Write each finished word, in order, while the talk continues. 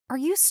Are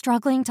you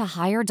struggling to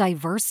hire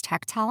diverse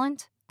tech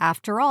talent?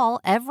 After all,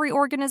 every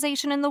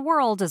organization in the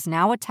world is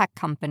now a tech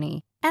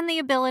company, and the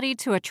ability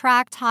to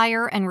attract,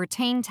 hire, and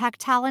retain tech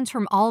talent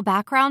from all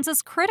backgrounds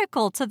is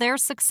critical to their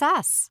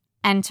success.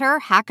 Enter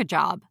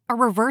Hackajob, a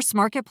reverse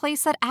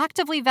marketplace that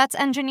actively vets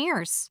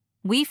engineers.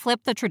 We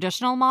flip the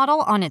traditional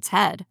model on its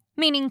head,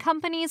 meaning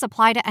companies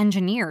apply to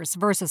engineers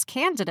versus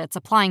candidates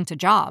applying to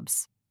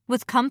jobs,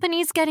 with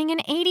companies getting an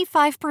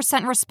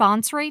 85%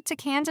 response rate to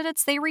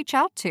candidates they reach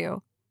out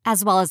to,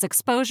 as well as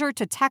exposure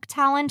to tech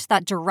talent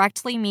that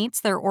directly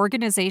meets their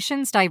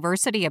organization's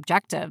diversity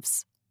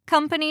objectives.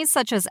 Companies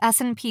such as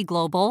S&P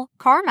Global,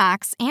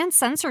 CarMax, and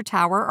Sensor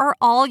Tower are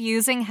all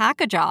using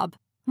Hackajob.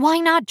 Why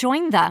not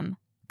join them?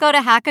 Go to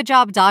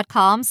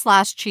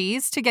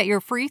hackajob.com/cheese to get your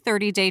free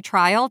 30-day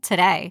trial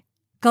today.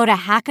 Go to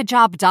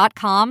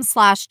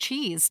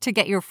hackajob.com/cheese to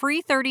get your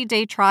free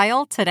 30-day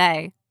trial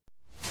today.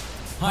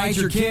 Hide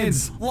your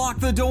kids. Lock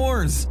the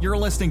doors. You're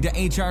listening to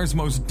HR's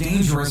most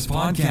dangerous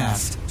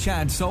podcast.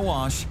 Chad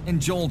Sowash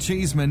and Joel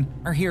Cheeseman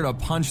are here to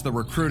punch the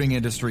recruiting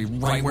industry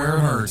right where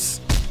it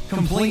hurts.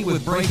 Complete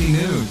with breaking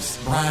news,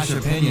 brash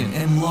opinion,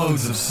 and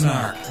loads of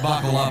snark.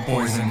 Buckle up,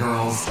 boys and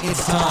girls.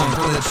 It's time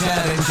for the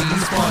Chad and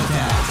Cheese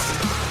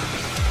Podcast.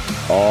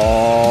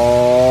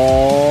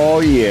 Oh,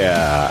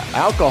 yeah.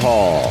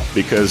 Alcohol.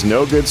 Because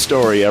no good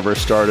story ever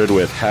started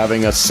with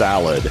having a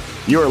salad.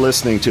 You are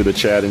listening to the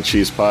Chad and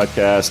Cheese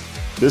Podcast.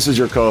 This is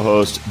your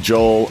co-host,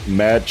 Joel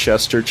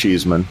Madchester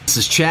Cheeseman. This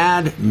is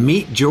Chad.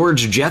 Meet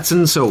George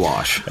Jetson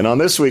Sowash. And on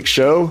this week's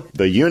show,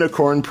 the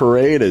Unicorn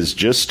Parade is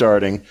just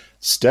starting,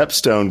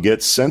 Stepstone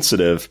gets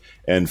sensitive,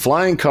 and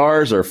flying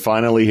cars are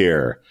finally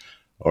here.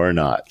 Or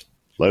not.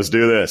 Let's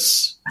do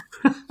this.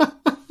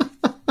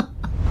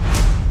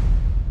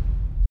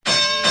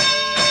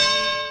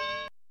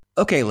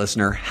 Okay,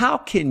 listener, how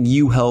can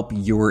you help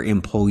your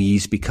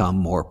employees become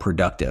more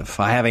productive?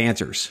 I have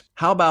answers.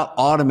 How about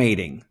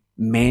automating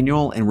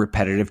manual and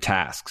repetitive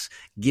tasks,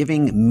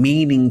 giving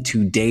meaning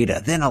to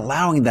data, then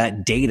allowing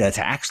that data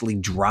to actually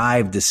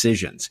drive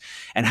decisions?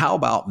 And how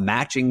about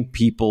matching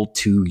people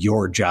to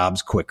your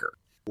jobs quicker?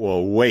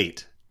 Well,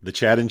 wait. The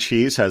Chad and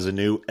Cheese has a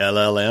new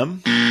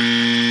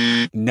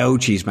LLM? No,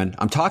 Cheeseman.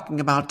 I'm talking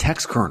about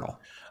text kernel.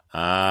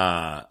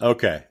 Ah,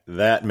 okay.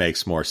 That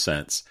makes more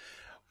sense.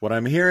 What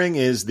I'm hearing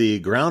is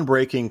the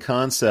groundbreaking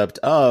concept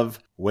of,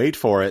 wait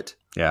for it,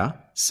 Yeah?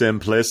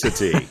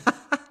 simplicity.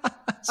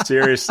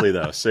 Seriously,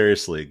 though,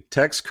 seriously.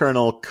 Text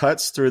kernel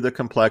cuts through the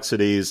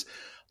complexities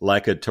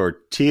like a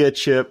tortilla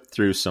chip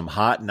through some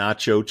hot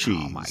nacho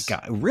cheese. Oh, my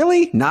God.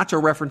 Really?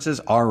 Nacho references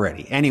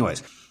already.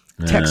 Anyways,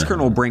 text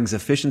kernel brings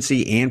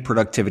efficiency and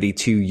productivity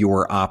to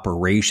your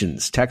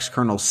operations. Text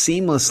kernel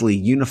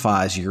seamlessly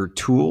unifies your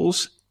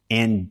tools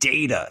and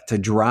data to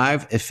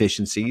drive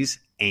efficiencies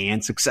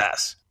and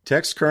success.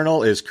 Text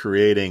kernel is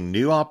creating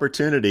new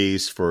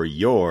opportunities for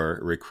your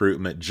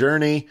recruitment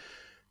journey.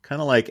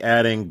 Kind of like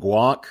adding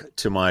guac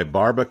to my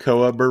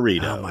barbacoa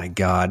burrito. Oh, my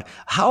God.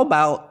 How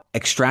about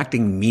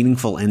extracting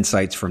meaningful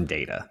insights from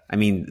data? I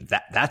mean,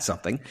 that's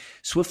something.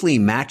 Swiftly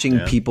matching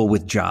people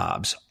with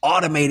jobs,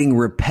 automating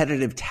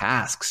repetitive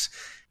tasks.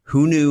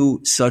 Who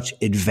knew such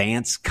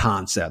advanced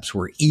concepts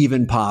were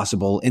even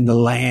possible in the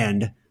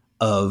land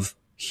of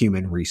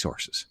human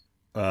resources?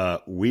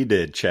 We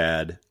did,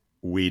 Chad.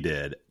 We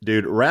did.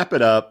 Dude, wrap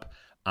it up.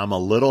 I'm a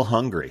little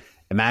hungry.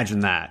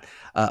 Imagine that.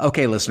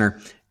 Okay, listener.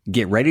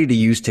 Get ready to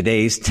use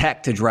today's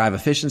tech to drive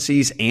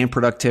efficiencies and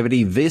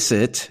productivity.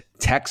 Visit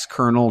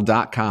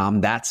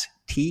textkernel.com. That's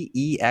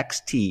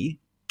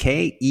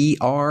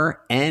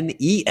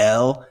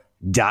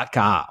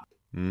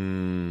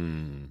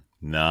TEXTKERNEL.com.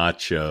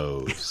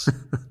 Nachos.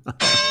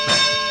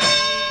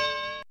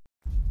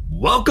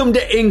 Welcome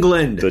to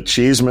England. The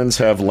Cheesemans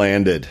have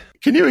landed.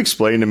 Can you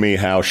explain to me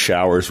how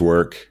showers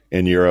work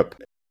in Europe?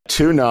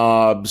 Two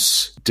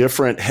knobs,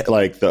 different,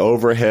 like the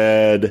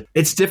overhead.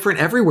 It's different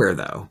everywhere,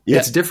 though. Yeah.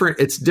 It's different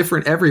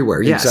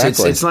everywhere. Yes,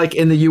 exactly. It's like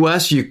in the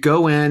U.S., you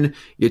go in,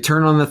 you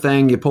turn on the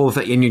thing, you pull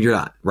the thing, and you're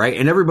done, right?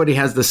 And everybody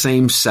has the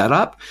same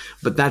setup,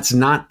 but that's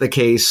not the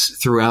case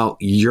throughout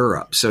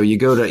Europe. So you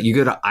go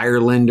to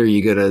Ireland, or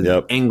you go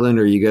to England,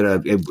 or you go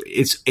to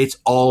it's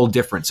all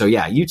different. So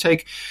yeah, you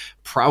take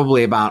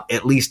probably about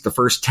at least the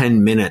first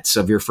 10 minutes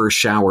of your first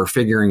shower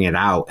figuring it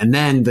out. And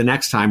then the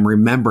next time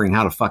remembering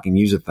how to fucking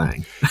use a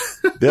thing.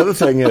 The other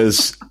thing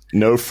is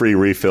no free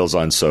refills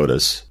on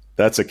sodas.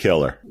 That's a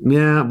killer.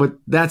 Yeah, but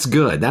that's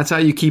good. That's how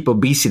you keep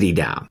obesity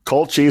down.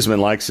 Cole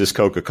Cheeseman likes his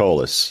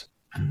Coca-Colas.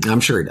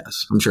 I'm sure he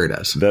does.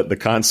 The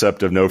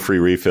concept of no free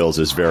refills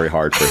is very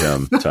hard for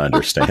him to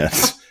understand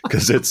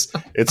because it's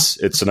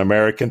an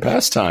American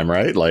pastime,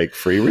 right? Like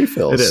free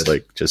refills. It is.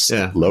 Like just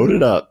load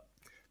it up.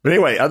 But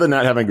anyway, other than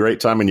that, having a great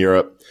time in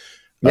Europe.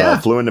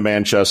 Flew into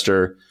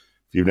Manchester.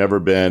 If you've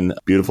never been,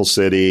 beautiful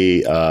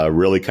city,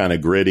 really kind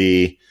of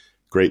gritty,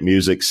 Great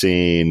music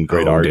scene,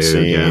 great art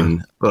scene.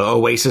 Yeah. Well,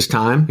 Oasis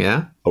time,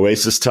 yeah.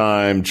 Oasis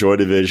time, Joy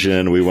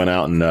Division. We went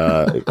out and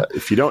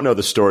if you don't know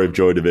the story of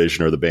Joy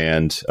Division or the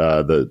band,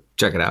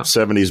 check it out.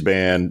 70s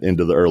band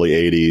into the early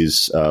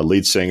 80s,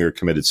 lead singer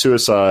committed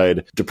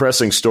suicide.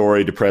 Depressing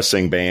story,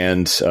 depressing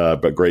band,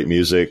 but great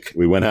music.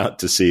 We went out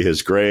to see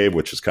his grave,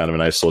 which was kind of a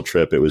nice little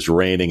trip. It was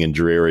raining and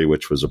dreary,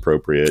 which was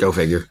appropriate. Go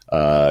figure.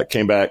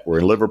 Came back. We're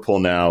in Liverpool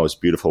now. It's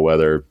beautiful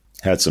weather.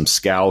 Had some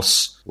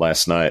scouse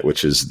last night,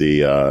 which is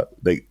the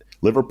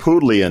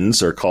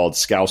Liverpudlians are called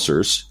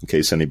Scousers, in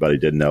case anybody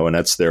didn't know, and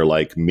that's their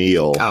like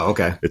meal. Oh,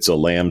 okay. It's a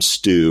lamb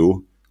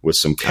stew with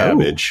some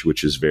cabbage,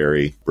 which is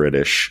very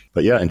British.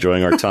 But yeah,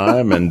 enjoying our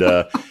time and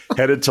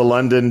headed to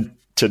London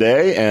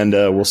today, and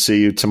we'll see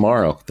you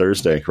tomorrow,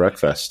 Thursday,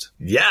 Wreckfest.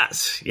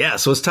 Yes.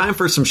 So it's time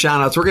for some shout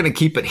outs. We're going to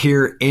keep it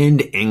here in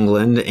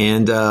England.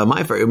 And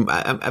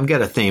I've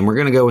got a theme. We're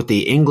going to go with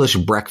the English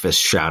breakfast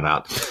shout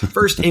out.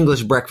 First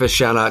English breakfast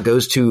shout out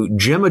goes to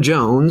Gemma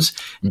Jones,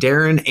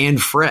 Darren,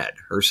 and Fred,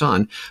 her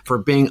son, for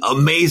being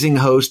amazing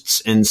hosts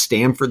in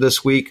Stamford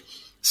this week.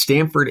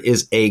 Stamford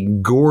is a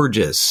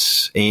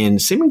gorgeous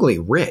and seemingly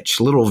rich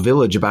little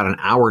village about an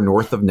hour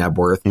north of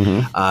Nebworth.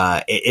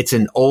 It's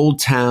an old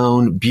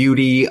town,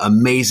 beauty,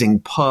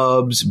 amazing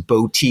pubs,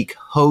 boutique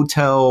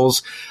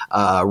hotels,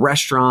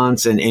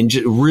 restaurants, and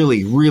just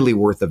really, really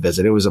worth a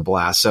visit. It was a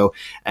blast. So,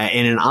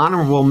 and an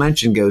honorable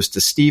mention goes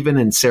to Stephen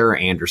and Sarah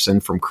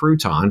Anderson from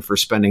Crouton for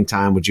spending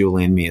time with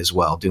Julie and me as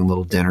well, doing a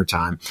little dinner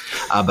time.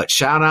 But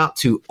shout out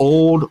to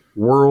old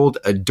world,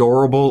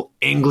 adorable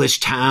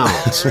English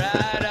towns.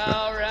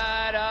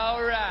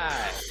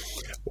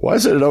 Why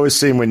does it always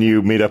seem when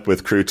you meet up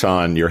with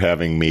Crouton, you're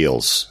having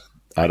meals?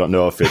 I don't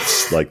know if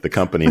it's like the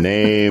company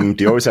name.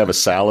 Do you always have a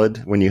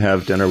salad when you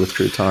have dinner with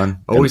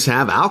Crouton? Always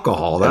have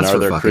alcohol. That's and are for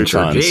there fucking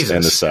sure. Jesus.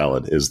 And the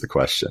salad is the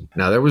question.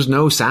 No, there was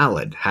no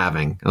salad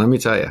having. Let me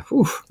tell you.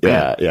 Whew,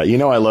 yeah. You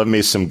know, I love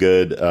me some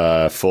good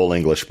full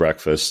English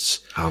breakfasts.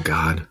 Oh,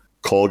 God.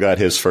 Cole got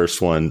his first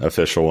one,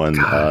 official one,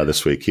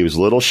 this week. He was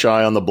a little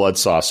shy on the blood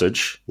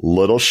sausage,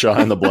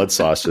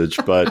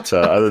 but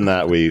other than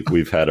that,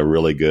 we've had a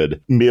really good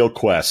meal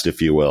quest,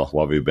 if you will,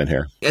 while we've been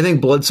here. I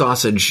think blood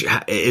sausage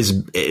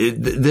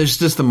there's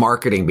just the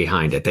marketing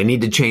behind it. They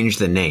need to change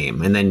the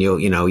name, and then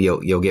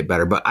you'll get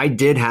better. But I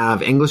did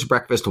have English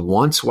breakfast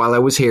once while I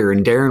was here,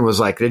 and Darren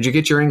was like, "Did you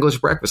get your English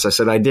breakfast?" I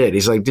said, "I did."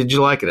 He's like, "Did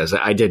you like it?" I said,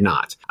 "I did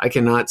not. I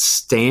cannot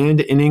stand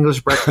an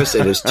English breakfast.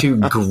 It is too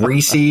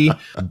greasy.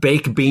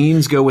 Baked beans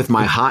go with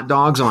my hot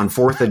dogs on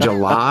 4th of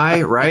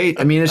July, right?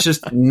 I mean, it's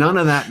just none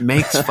of that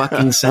makes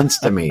fucking sense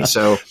to me."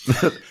 So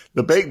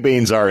the baked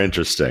beans are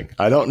interesting.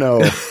 I don't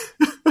know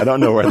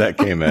where that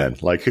came in.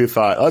 Like, who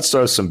thought, let's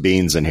throw some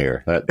beans in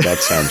here? That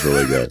sounds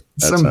really good.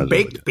 Some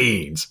baked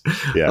beans.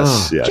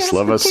 Yes.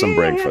 Love us some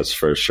breakfast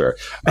for sure.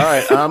 All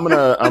right, I'm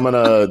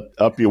gonna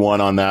up you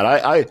one on that.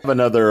 I have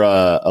another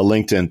a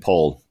LinkedIn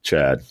poll,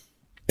 Chad,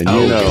 and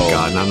good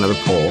God, not another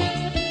poll.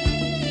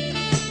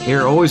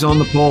 You're always on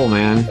the poll,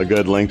 man. A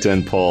good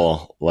LinkedIn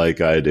poll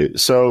like I do.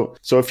 So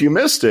if you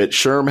missed it,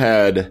 SHRM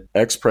had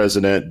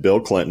ex-President Bill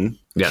Clinton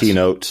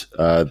keynote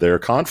their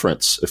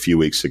conference a few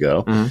weeks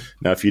ago. Mm-hmm.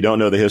 Now, if you don't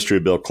know the history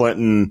of Bill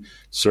Clinton,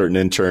 certain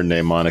intern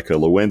named Monica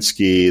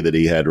Lewinsky that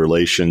he had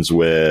relations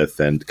with,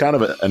 and kind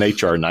of an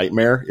HR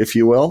nightmare, if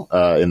you will,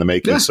 in the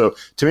making. Yeah. So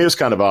to me, it was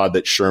kind of odd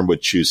that SHRM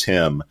would choose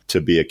him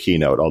to be a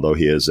keynote, although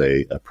he is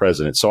a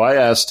president. So I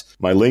asked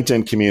my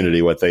LinkedIn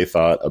community what they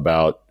thought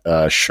about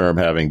SHRM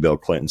having Bill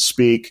Clinton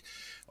speak.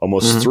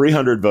 Almost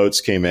 300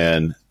 votes came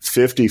in.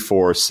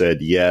 54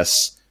 said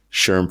yes,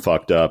 SHRM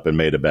fucked up and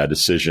made a bad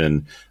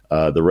decision.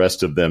 The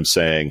rest of them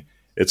saying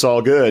it's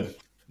all good,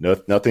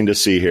 nothing to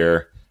see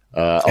here.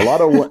 A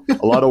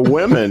lot of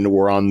women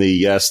were on the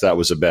yes, that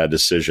was a bad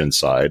decision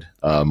side,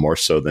 more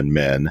so than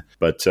men.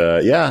 But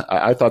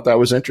I thought that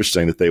was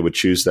interesting that they would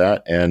choose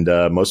that, and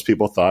most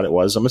people thought it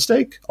was a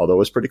mistake, although it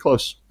was pretty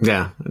close.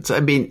 Yeah,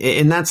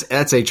 and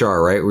that's HR,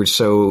 right? We're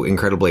so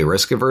incredibly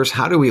risk averse.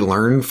 How do we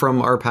learn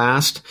from our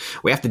past?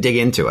 We have to dig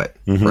into it,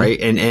 right?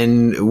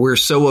 And we're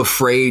so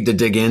afraid to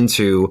dig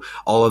into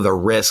all of the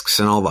risks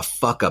and all the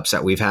fuck ups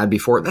that we've had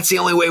before. That's the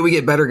only way we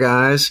get better,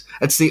 guys.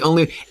 That's the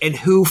only. And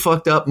who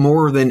fucked up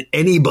more than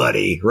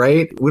anybody,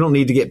 right? We don't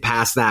need to get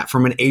past that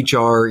from an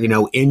HR,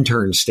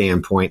 intern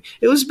standpoint.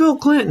 It was Bill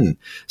Clinton.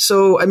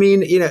 So, I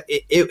mean,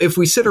 if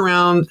we sit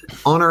around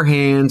on our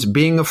hands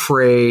being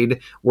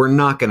afraid, we're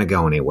not going to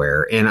go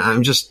anywhere. And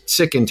I'm just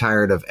sick and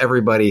tired of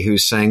everybody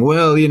who's saying,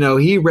 well,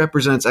 he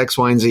represents X,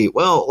 Y, and Z.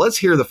 Well, let's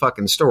hear the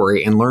fucking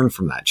story and learn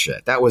from that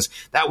shit. That was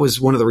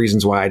one of the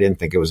reasons why I didn't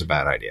think it was a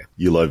bad idea.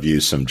 You love you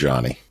some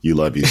Johnny.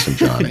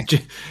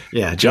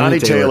 Yeah. Johnny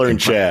Taylor and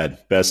Chad,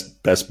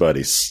 best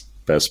buddies.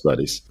 Best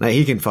buddies. Now,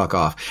 he can fuck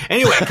off.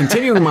 Anyway,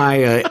 continuing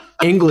my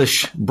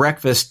English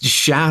breakfast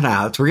shout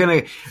outs, we're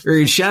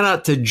gonna shout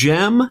out to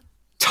Jem,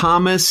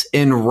 Thomas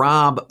and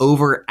Rob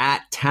over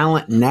at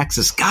Talent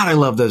Nexus. God, I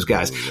love those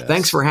guys. Yes.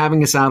 Thanks for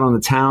having us out on the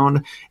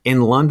town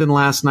in London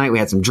last night. We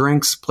had some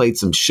drinks, played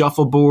some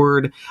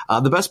shuffleboard.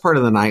 The best part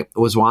of the night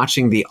was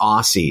watching the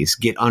Aussies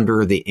get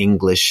under the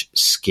English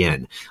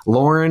skin.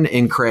 Lauren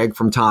and Craig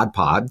from Todd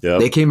Pod,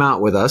 They came out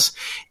with us,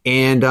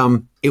 and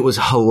it was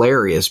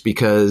hilarious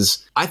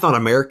because I thought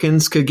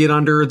Americans could get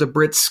under the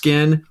Brits'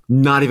 skin.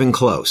 Not even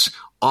close.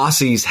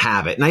 Aussies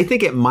have it. And I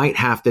think it might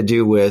have to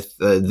do with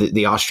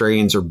the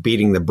Australians are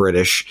beating the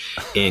British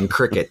in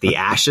cricket, the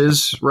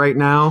Ashes right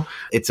now.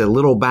 It's a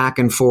little back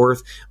and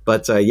forth,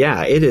 but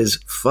it is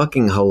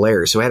fucking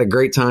hilarious. So I had a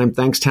great time.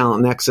 Thanks,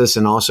 Talent Nexus.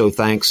 And also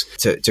thanks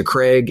to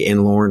Craig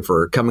and Lauren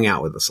for coming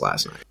out with us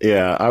last night.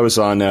 Yeah, I was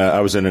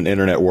in an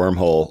internet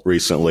wormhole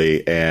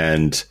recently,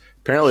 and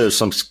apparently there's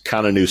some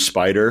kind of new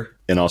spider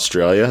in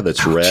Australia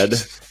that's red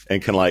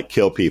and can like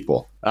kill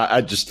people.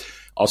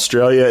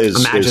 Australia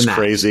is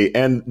crazy.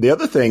 And the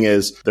other thing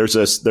is there's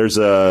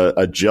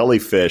a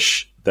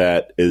jellyfish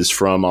that is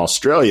from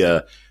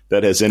Australia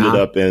that has ended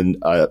up in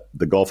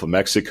the Gulf of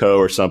Mexico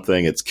or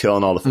something. It's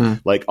killing all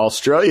the like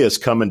Australia is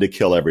coming to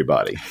kill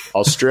everybody.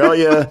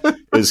 Australia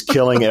is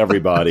killing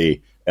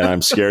everybody. And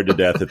I'm scared to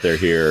death that they're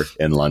here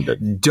in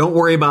London. Don't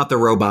worry about the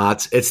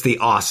robots. It's the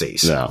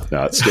Aussies. No,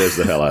 it scares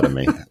the hell out of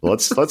me.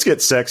 Let's get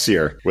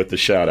sexier with the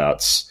shout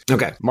outs.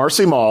 Okay.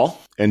 Marcy Mall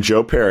and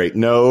Joe Perry.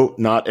 No,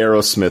 not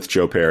Aerosmith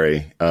Joe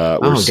Perry.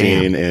 We're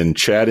seen in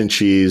Chad and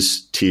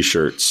Cheese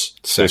t-shirts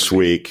this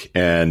week,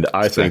 and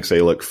I think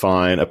they look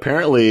fine.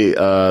 Apparently,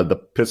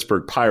 the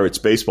Pittsburgh Pirates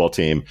baseball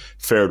team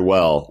fared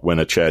well when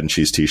a Chad and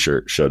Cheese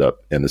t-shirt showed up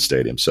in the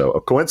stadium. So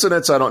a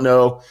coincidence? I don't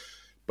know.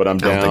 But I'm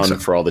down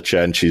for all the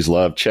Chad and Cheese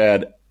love.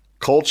 Chad,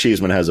 Cole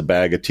Cheeseman has a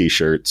bag of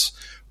T-shirts.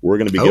 We're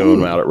going to be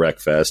going out at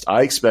WreckFest.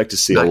 I expect to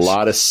see a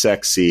lot of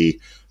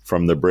sexy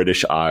from the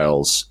British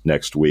Isles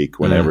next week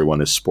when everyone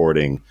is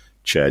sporting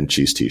Chad and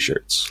Cheese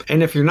T-shirts.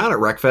 And if you're not at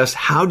WreckFest,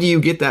 how do you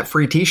get that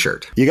free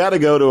T-shirt? You got to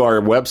go to our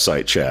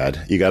website,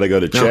 Chad. You got to go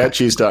to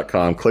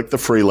chadcheese.com, click the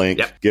free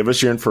link, give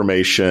us your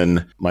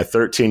information. My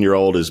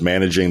 13-year-old is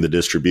managing the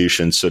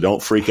distribution, so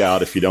don't freak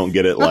out if you don't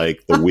get it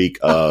like the week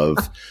of.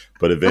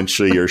 But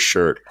eventually your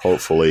shirt,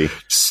 hopefully,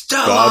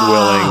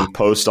 God willing,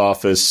 post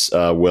office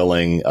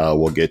willing,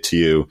 will get to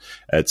you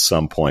at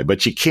some point.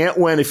 But you can't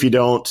win if you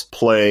don't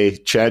play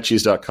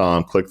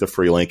chadcheese.com, click the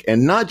free link.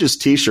 And not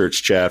just T-shirts,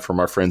 Chad, from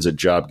our friends at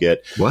JobGet.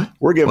 What?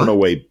 We're giving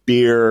away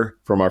beer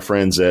from our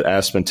friends at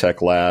Aspen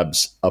Tech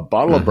Labs, a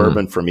bottle of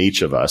bourbon from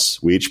each of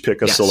us. We each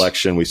pick a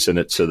selection. We send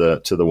it to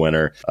the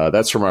winner.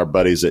 That's from our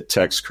buddies at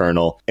Tex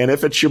Kernel. And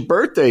if it's your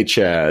birthday,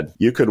 Chad,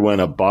 you could win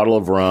a bottle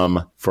of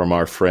rum from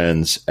our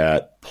friends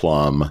at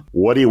Plum.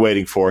 What are you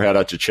waiting for? Head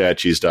out to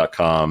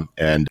chadcheese.com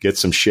and get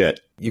some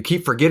shit. You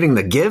keep forgetting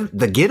the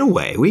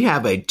getaway. We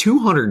have a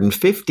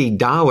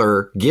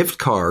 $250 gift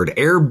card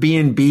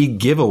Airbnb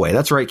giveaway.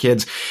 That's right,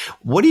 kids.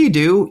 What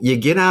do? You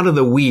get out of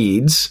the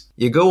weeds.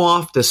 You go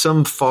off to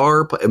some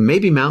far,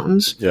 maybe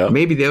mountains,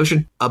 maybe the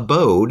ocean,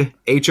 abode.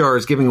 HR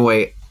is giving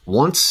away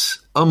once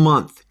a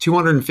month,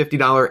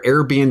 $250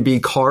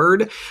 Airbnb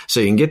card. So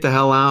you can get the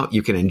hell out.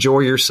 You can enjoy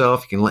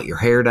yourself. You can let your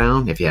hair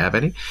down if you have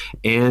any.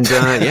 And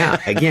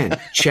again,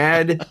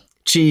 chadcheese.com.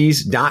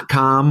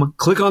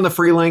 Click on the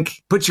free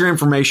link. Put your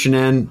information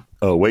in.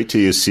 Oh, wait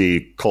till you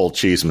see Cole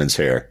Cheeseman's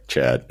hair,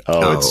 Chad.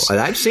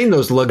 I've seen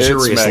those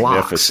luxurious it's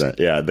magnificent. locks.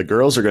 Yeah, the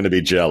girls are going to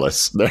be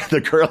jealous.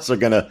 The girls are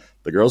going to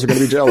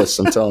be jealous.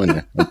 I'm telling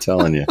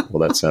you.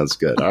 Well, that sounds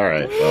good. All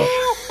right.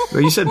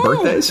 Well, you said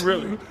birthdays?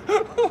 Really?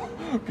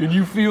 Can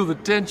you feel the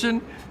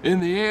tension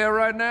in the air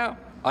right now?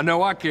 I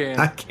know I can.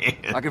 I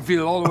can. I can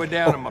feel it all the way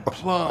down in my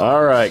plum.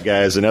 All right,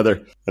 guys.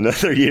 Another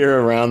year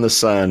around the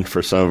sun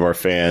for some of our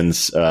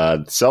fans.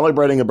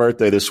 Celebrating a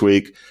birthday this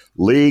week,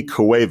 Lee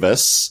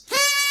Cuevas,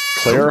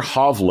 Claire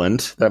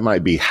Hovland, that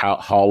might be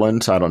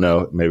Holland, I don't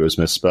know, maybe it was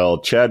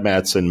misspelled, Chad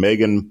Matson,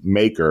 Megan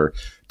Maker,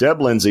 Deb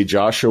Lindsay,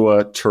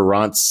 Joshua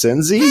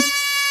Taransenzi,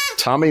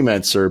 Tommy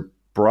Menser,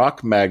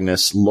 Brock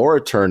Magnus, Laura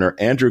Turner,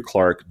 Andrew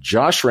Clark,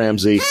 Josh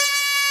Ramsey,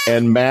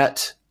 and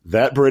Matt,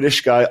 that British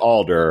guy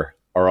Alder,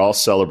 are all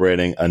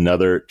celebrating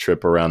another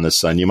trip around the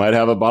sun. You might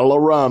have a bottle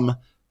of rum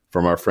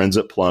from our friends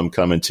at Plum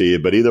coming to you,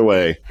 but either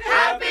way,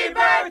 Happy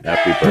birthday!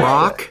 Happy birthday.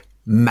 Brock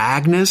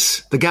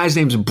Magnus? The guy's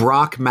name's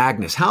Brock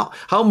Magnus. How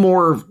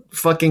more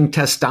fucking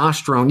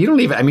testosterone?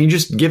 You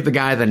just give the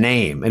guy the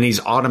name and he's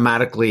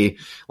automatically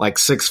like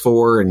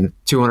 6'4" and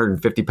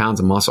 250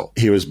 pounds of muscle.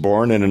 He was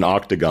born in an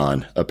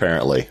octagon,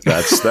 apparently.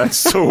 That's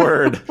the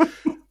word.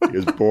 He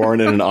was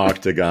born in an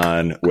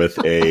octagon with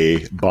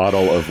a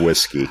bottle of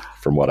whiskey,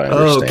 from what I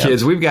understand. Oh,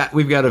 kids, we've got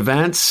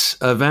events.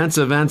 Tomorrow's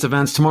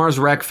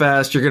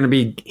WreckFest. You're going to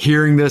be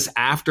hearing this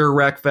after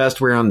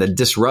WreckFest. We're on the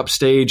Disrupt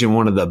stage in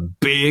one of the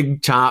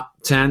big top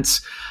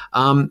tents.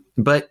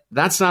 But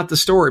that's not the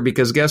story,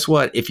 because guess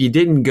what? If you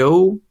didn't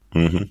go,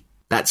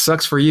 that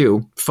sucks for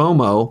you,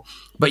 FOMO,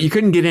 but you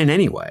couldn't get in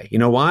anyway. You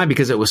know why?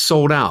 Because it was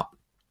sold out.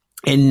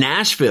 in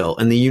Nashville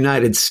in the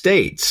United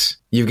States,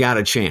 you've got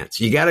a chance.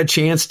 You got a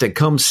chance to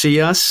come see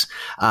us.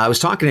 I was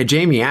talking to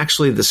Jamie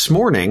actually this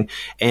morning,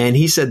 and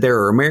he said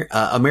there are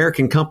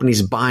American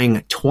companies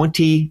buying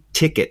 20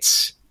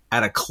 tickets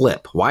at a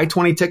clip. Why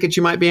 20 tickets,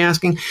 you might be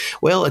asking?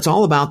 Well, it's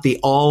all about the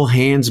all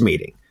hands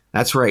meeting.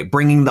 That's right.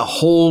 Bringing the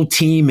whole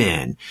team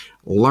in,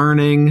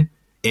 learning,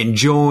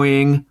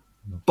 enjoying,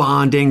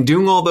 bonding,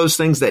 doing all those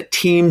things that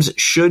teams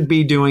should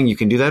be doing. You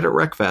can do that at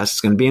RecFest.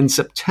 It's going to be in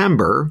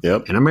September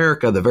in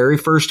America, the very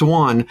first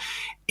one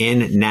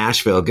in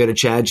Nashville. Go to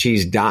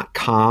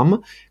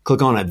chadcheese.com,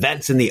 click on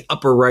events in the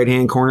upper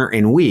right-hand corner,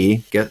 and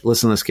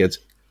listen to this, kids.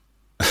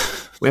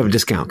 We have a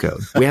discount code.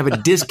 We have a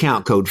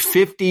discount code,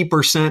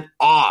 50%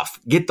 off.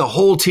 Get the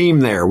whole team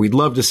there. We'd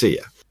love to see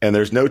you. And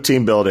there's no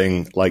team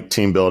building like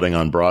team building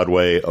on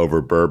Broadway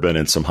over bourbon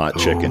and some hot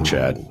chicken,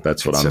 Chad.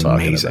 That's what I'm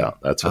talking about.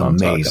 That's what I'm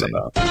talking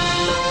about.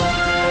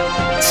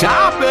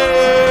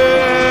 Topics!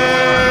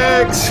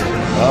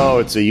 Oh,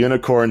 it's a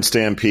unicorn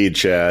stampede,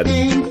 Chad.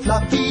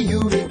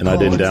 And I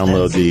didn't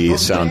download the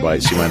sound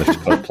bites. You might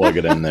have to plug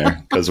it in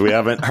there because we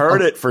haven't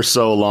heard it for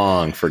so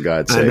long, for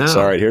God's sakes.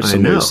 All right, here's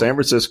some news. San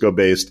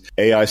Francisco-based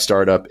AI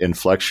startup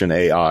Inflection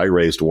AI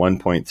raised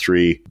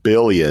 $1.3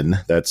 billion,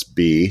 that's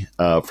B,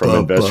 from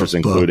investors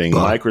including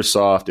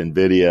Microsoft,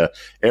 NVIDIA,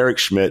 Eric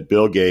Schmidt,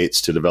 Bill Gates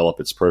to develop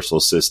its personal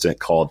assistant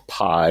called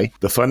Pi.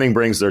 The funding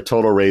brings their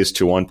total raise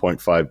to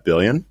 $1.5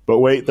 billion. But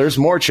wait, there's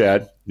more,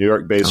 Chad. New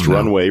York-based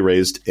Runway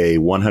raised a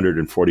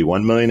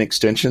 $141 million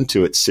extension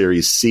to its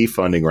Series C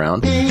funding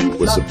round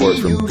with support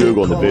from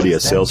Google, NVIDIA,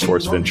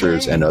 Salesforce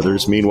Ventures, and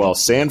others. Meanwhile,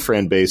 San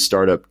Fran-based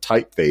startup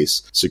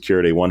Typeface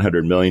secured a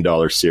 $100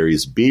 million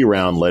Series B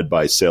round led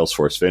by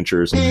Salesforce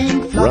Ventures.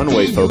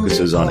 Runway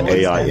focuses on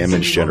AI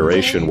image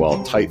generation,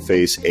 while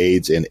Typeface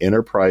aids in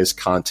enterprise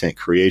content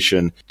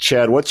creation.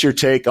 Chad, what's your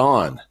take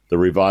on the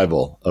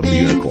revival of the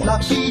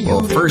unicorns?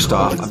 Well, first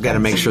off, I've got to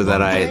make sure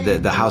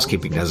that the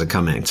housekeeping doesn't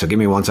come in. So give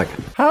me 1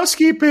 second.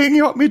 Housekeeping,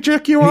 you want me to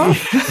check you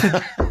off?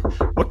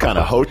 What kind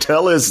of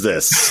hotel is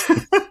this?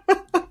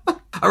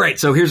 All right,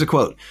 so here's a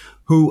quote.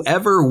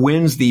 Whoever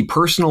wins the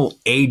personal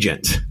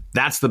agent,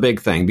 that's the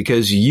big thing,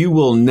 because you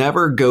will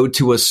never go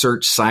to a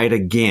search site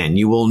again.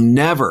 You will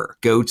never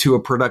go to a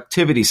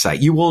productivity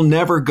site. You will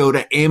never go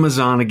to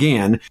Amazon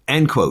again,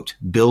 end quote,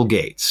 Bill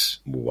Gates.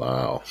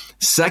 Wow.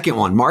 Second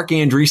one, Mark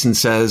Andreessen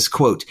says,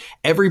 quote,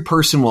 every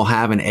person will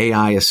have an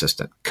AI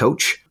assistant,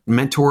 coach,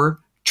 mentor,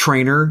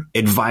 trainer,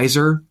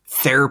 advisor,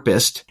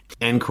 therapist,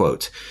 end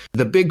quote.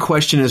 The big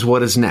question is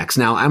what is next?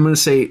 Now, I'm going to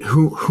say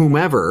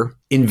whomever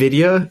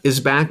NVIDIA is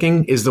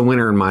backing is the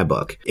winner in my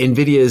book.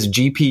 NVIDIA's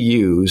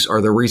GPUs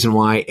are the reason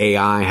why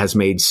AI has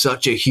made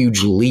such a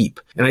huge leap.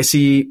 And I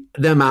see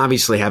them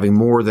obviously having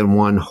more than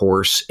one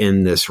horse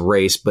in this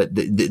race. But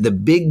the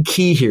big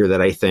key here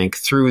that I think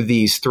through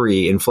these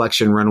three,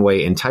 Inflection,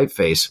 Runway, and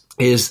Typeface,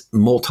 is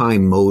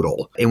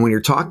multimodal. And when you're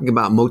talking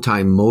about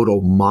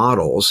multimodal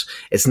models,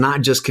 it's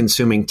not just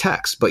consuming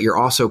text, but you're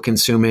also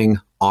consuming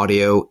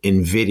audio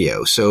and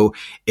video. So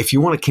if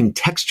you want to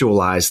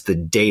contextualize the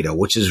data,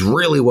 which is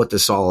really what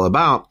this is all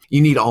about,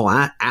 you need all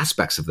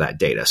aspects of that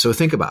data. So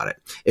think about it.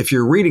 If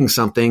you're reading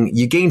something,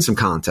 you gain some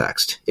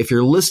context. If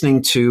you're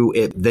listening to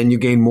it, then you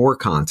gain more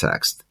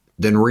context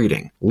than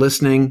reading,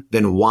 listening,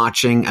 then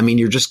watching. I mean,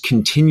 you're just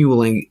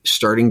continually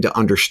starting to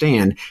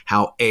understand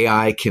how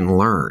AI can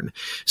learn.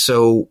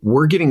 So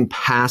we're getting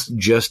past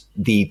just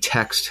the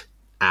text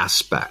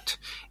aspect.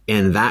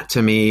 And that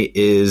to me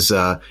is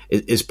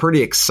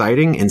pretty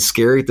exciting and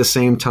scary at the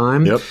same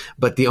time. Yep.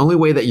 But the only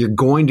way that you're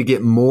going to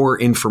get more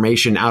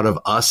information out of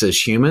us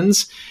as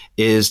humans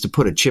is to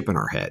put a chip in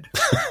our head.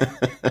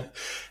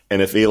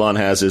 And if Elon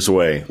has his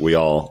way, we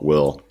all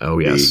will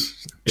be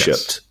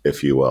chipped,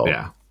 if you will.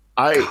 Yeah.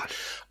 I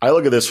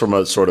look at this from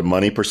a sort of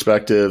money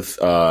perspective.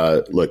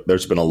 Look,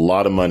 there's been a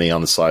lot of money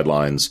on the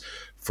sidelines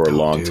for a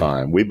long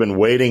time. We've been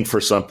waiting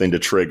for something to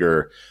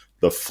trigger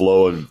the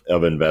flow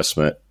of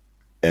investment.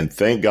 And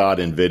thank God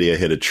NVIDIA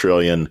hit $1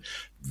 trillion.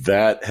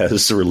 That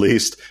has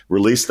released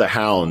the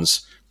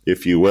hounds,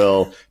 if you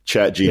will.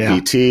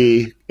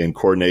 ChatGPT in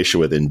coordination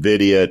with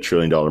NVIDIA, $1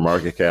 trillion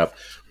market cap.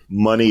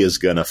 Money is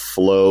going to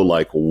flow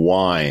like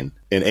wine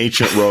in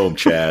ancient Rome,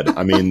 Chad.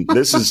 I mean,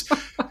 this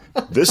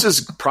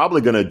is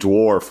probably going to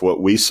dwarf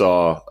what we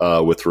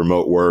saw with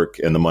remote work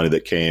and the money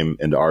that came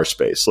into our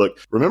space. Look,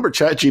 remember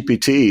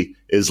ChatGPT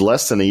is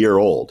less than a year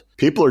old.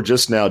 People are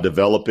just now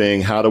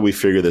developing. How do we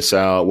figure this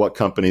out? What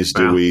companies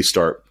do we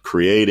start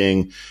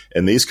creating?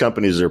 And these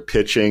companies are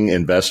pitching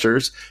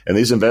investors, and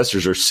these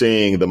investors are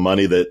seeing the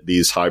money that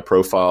these high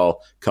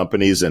profile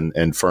companies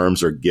and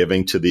firms are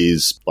giving to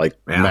these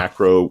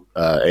macro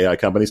AI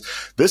companies.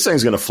 This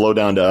thing's going to flow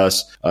down to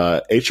us.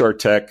 HR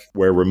Tech,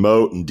 where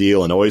Remote and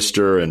Deal and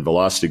Oyster and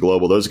Velocity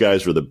Global, those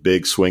guys were the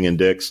big swinging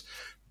dicks.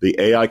 The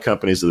AI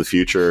companies of the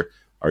future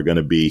are going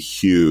to be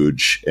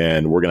huge,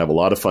 and we're going to have a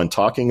lot of fun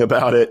talking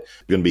about it.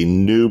 There's going to be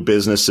new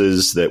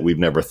businesses that we've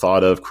never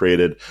thought of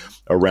created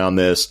around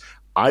this.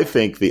 I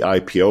think the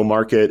IPO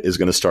market is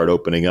going to start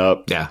opening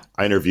up. Yeah.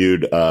 I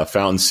interviewed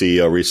Fountain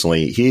CEO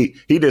recently.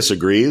 He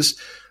disagrees.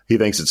 He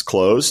thinks it's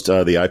closed,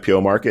 the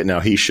IPO market. Now,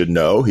 he should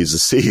know. He's the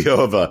CEO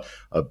of a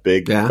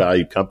big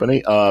valued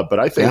company. But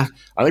I think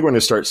we're going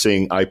to start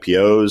seeing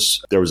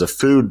IPOs. There was a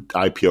food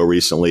IPO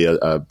recently.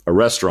 A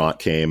restaurant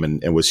came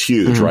and was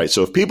huge, right?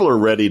 So if people are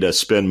ready to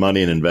spend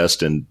money and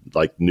invest in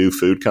like new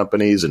food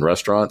companies and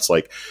restaurants,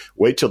 like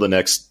wait till the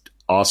next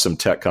awesome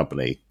tech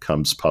company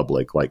comes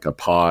public, like a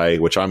Pi,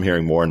 which I'm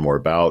hearing more and more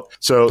about.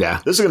 So this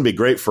is going to be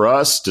great for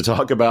us to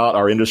talk about.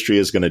 Our industry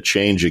is going to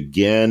change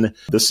again.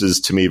 This is,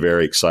 to me,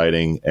 very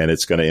exciting, and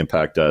it's going to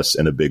impact us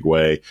in a big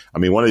way. I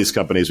mean, one of these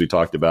companies we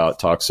talked about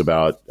talks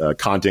about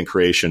content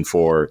creation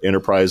for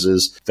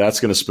enterprises.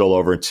 That's going to spill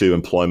over into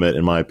employment,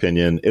 in my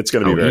opinion. It's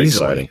going to be very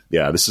exciting.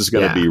 Yeah, this is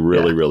going to be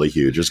really, really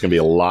huge. There's going to be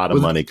a lot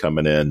of money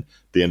coming in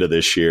the end of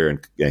this year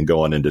and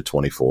going into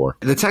 24.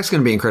 The tech's going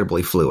to be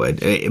incredibly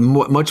fluid,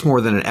 much more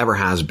than it ever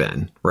has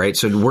been, right?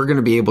 So we're going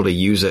to be able to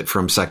use it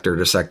from sector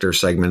to sector,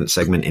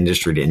 segment,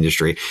 industry to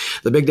industry.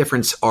 The big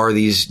difference are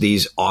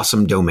these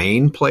awesome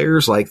domain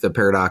players like the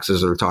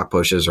Paradoxes or Talk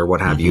Pushes or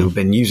what have you, who've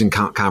been using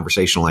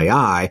conversational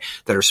AI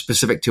that are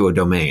specific to a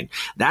domain.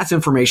 That's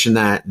information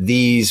that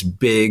these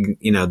big,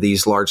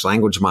 these large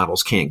language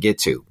models can't get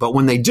to. But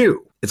when they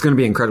do, it's going to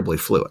be incredibly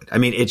fluid. I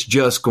mean, it's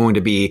just going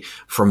to be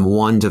from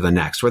one to the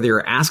next. Whether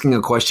you're asking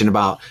a question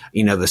about,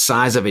 the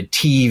size of a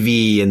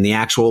TV and the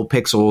actual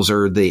pixels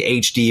or the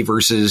HD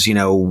versus,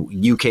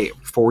 UK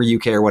for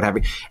UK or what have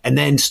you, and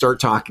then start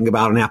talking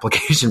about an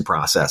application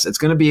process. It's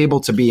going to be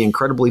able to be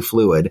incredibly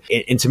fluid.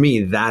 And to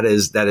me, that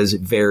is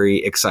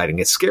very exciting.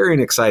 It's scary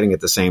and exciting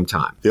at the same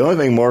time. The only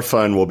thing more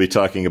fun, we'll be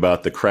talking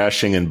about the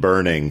crashing and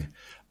burning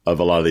of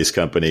a lot of these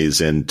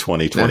companies in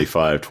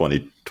 2025,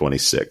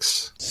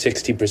 2026.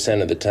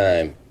 60% of the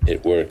time,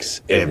 it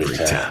works every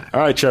time. All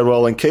right, Chad.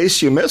 Well, in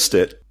case you missed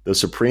it, the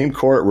Supreme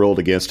Court ruled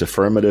against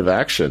affirmative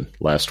action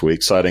last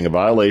week, citing a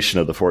violation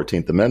of the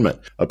 14th Amendment.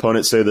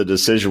 Opponents say the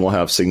decision will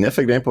have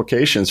significant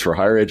implications for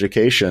higher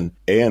education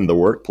and the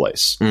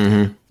workplace.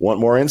 Want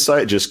more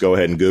insight? Just go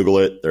ahead and Google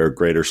it. There are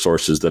greater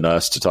sources than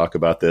us to talk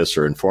about this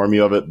or inform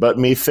you of it. But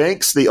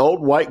methinks the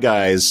old white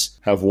guys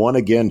have won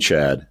again,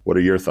 Chad. What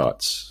are your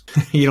thoughts?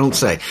 You don't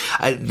say.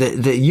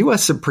 The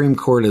U.S. Supreme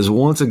Court has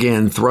once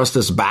again thrust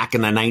us back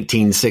in the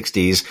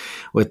 1960s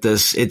with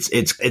this. It's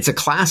a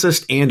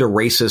classist and a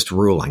racist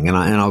ruling, and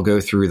I'll go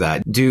through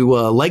that. Do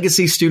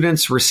legacy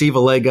students receive a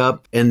leg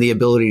up in the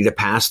ability to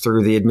pass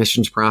through the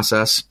admissions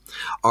process?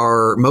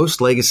 Are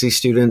most legacy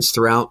students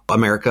throughout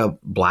America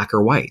black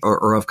or white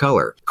or of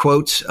color?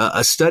 Quote,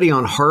 a study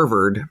on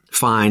Harvard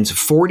finds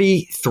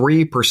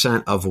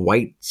 43% of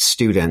white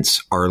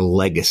students are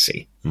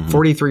legacy.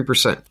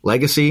 43%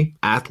 legacy,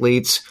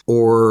 athletes,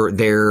 or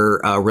they're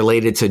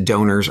related to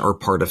donors or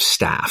part of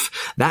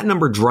staff. That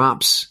number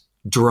drops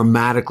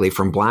dramatically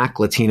from Black,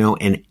 Latino,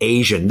 and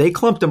Asian. They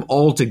clumped them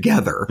all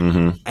together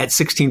at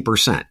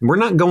 16%. We're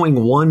not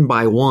going one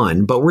by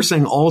one, but we're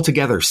saying all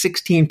together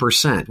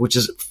 16%, which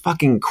is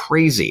fucking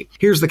crazy.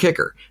 Here's the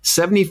kicker.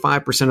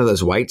 75% of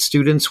those white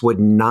students would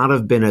not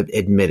have been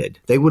admitted.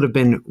 They would have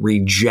been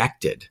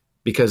rejected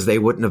because they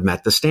wouldn't have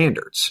met the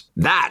standards.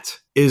 That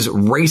is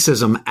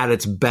racism at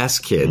its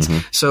best, kids.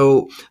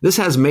 So this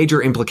has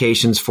major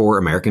implications for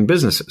American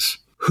businesses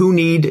who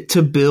need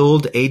to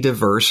build a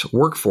diverse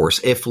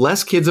workforce. If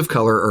less kids of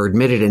color are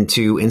admitted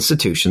into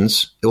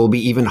institutions, it will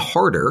be even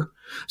harder.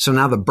 So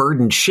now the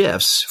burden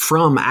shifts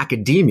from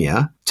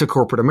academia to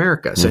corporate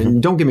America. So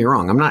don't get me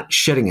wrong. I'm not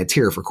shedding a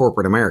tear for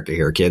corporate America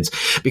here, kids,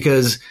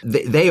 because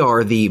they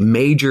are the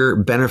major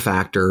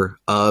benefactor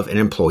of an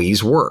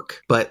employee's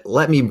work. But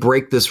let me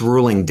break this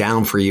ruling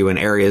down for you in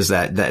areas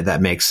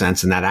that make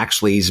sense and that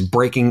actually is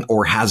breaking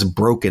or has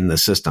broken the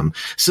system.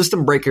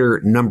 System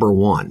breaker number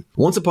one.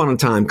 Once upon a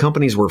time,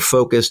 companies were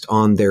focused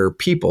on their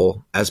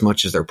people as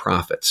much as their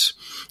profits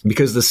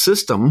because the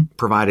system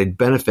provided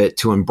benefit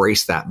to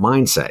embrace that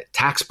mindset.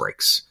 Tax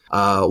breaks.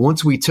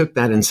 Once we took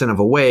that incentive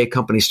away,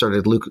 companies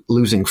started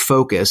losing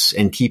focus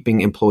and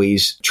keeping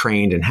employees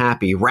trained and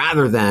happy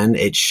rather than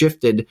it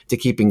shifted to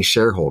keeping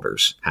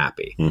shareholders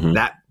happy.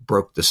 That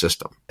broke the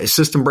system.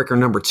 System breaker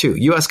number two,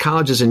 U.S.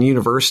 colleges and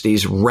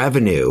universities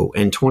revenue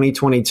in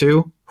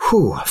 2022,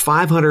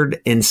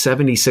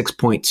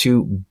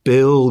 $576.2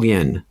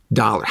 billion.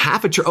 Over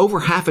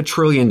 $500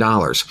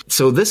 billion.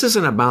 So this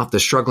isn't about the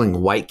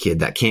struggling white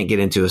kid that can't get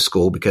into a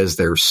school because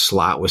their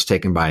slot was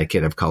taken by a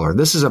kid of color.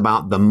 This is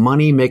about the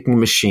money-making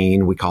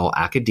machine we call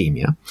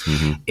academia.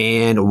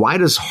 And why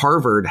does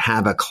Harvard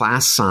have a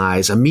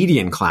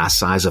median class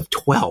size of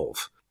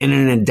 12? And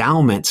an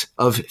endowment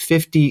of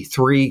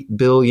 $53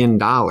 billion.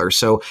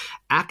 So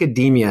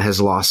academia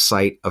has lost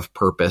sight of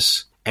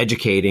purpose,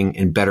 educating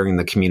and bettering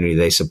the community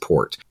they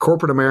support.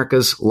 Corporate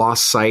America's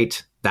lost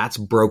sight. That's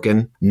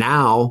broken.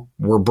 Now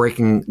we're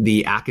breaking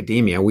the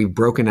academia. We've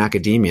broken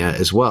academia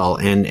as well.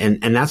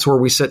 And that's where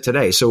we sit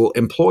today. So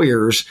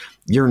employers,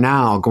 you're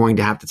now going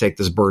to have to take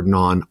this burden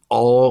on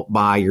all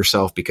by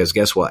yourself because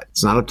guess what?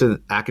 It's not up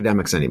to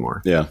academics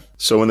anymore. Yeah.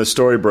 So when the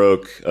story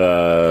broke,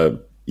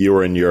 you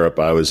were in Europe,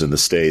 I was in the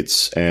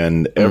States,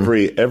 and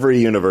every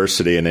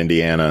university in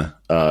Indiana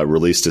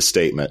released a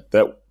statement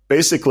that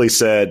basically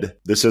said,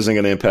 this isn't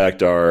going to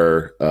impact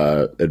our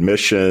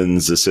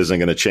admissions. This isn't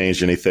going to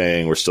change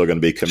anything. We're still going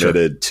to be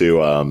committed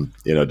to,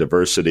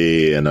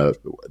 diversity and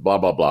blah,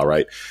 blah, blah,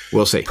 right?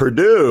 We'll see.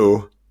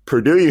 Purdue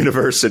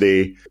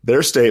University,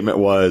 their statement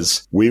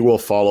was, we will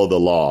follow the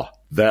law.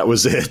 That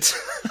was it.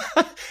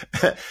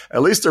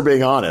 At least they're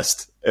being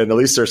honest. And at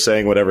least they're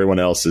saying what everyone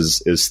else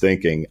is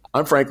thinking.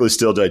 I'm frankly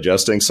still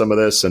digesting some of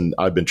this, and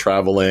I've been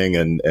traveling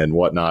and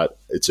whatnot.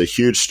 It's a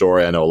huge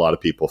story. I know a lot of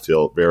people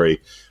feel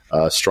very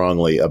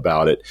strongly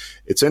about it.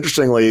 It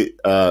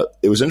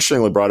was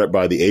interestingly brought up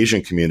by the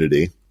Asian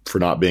community for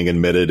not being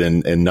admitted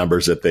in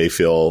numbers that they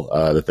feel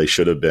that they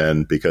should have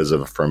been because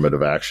of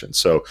affirmative action.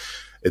 So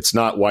it's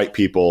not white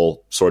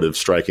people sort of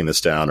striking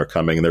this down or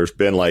coming. There's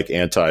been like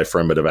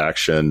anti-affirmative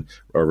action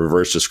or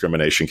reverse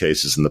discrimination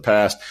cases in the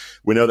past.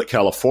 We know that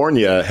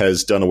California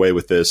has done away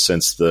with this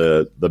since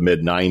the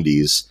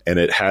mid-90s, and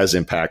it has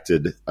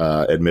impacted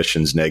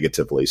admissions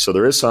negatively. So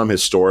there is some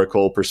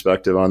historical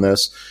perspective on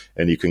this,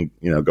 and you can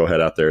go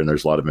ahead out there, and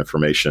there's a lot of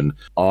information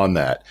on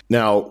that.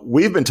 Now,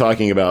 we've been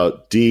talking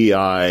about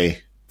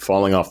DEI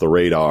falling off the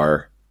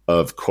radar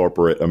of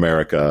corporate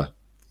America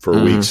for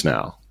weeks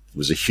now. It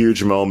was a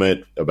huge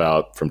moment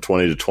from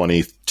 20 to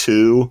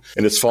 22,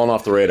 and it's fallen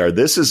off the radar.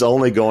 This is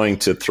only going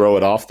to throw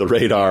it off the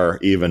radar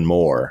even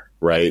more,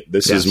 right?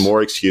 This is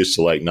more excuse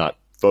to not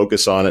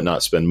focus on it,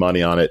 not spend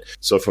money on it.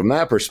 So from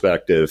that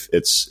perspective,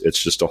 it's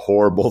just a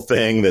horrible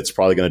thing that's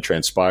probably going to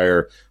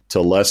transpire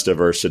to less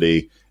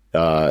diversity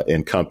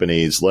in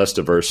companies, less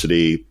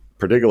diversity,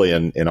 particularly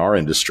in our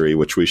industry,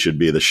 which we should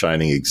be the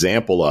shining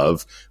example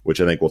of,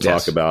 which I think we'll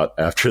talk about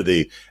after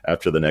the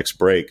next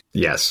break.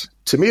 Yes.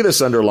 To me,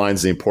 this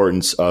underlines the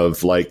importance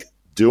of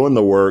doing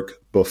the work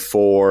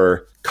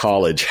before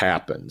college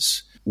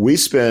happens. We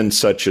spend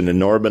such an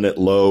inordinate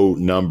low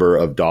number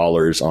of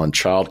dollars on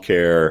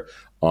childcare,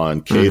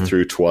 on K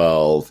through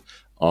 12,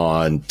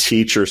 on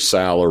teacher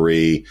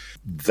salary.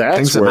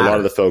 That's where a lot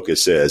of the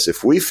focus is.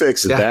 If we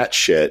fix that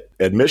shit,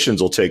 admissions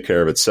will take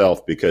care of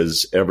itself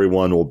because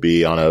everyone will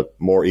be on a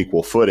more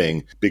equal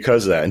footing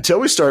because of that. Until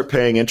we start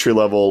paying entry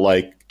level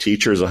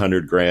teachers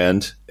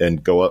 $100,000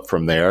 and go up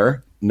from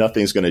there,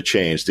 nothing's going to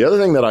change. The other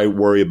thing that I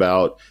worry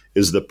about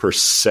is the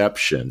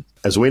perception.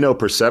 As we know,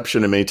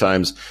 perception many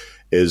times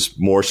is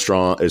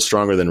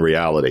stronger than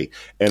reality.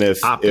 And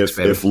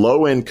if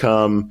low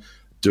income,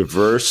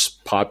 diverse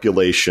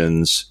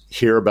populations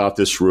hear about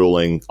this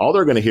ruling, all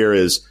they're going to hear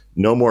is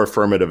no more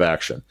affirmative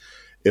action.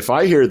 If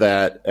I hear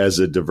that as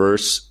a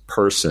diverse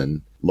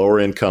person, lower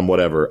income,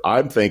 whatever,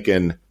 I'm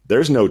thinking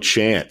there's no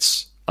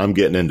chance I'm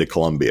getting into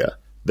Columbia.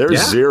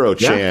 There's zero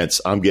chance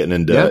I'm getting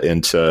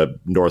into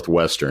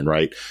Northwestern,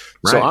 right?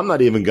 So I'm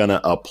not even going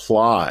to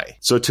apply.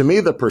 So to me,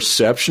 the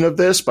perception of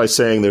this by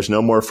saying there's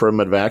no more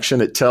affirmative action,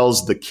 it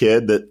tells the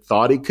kid that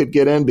thought he could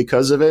get in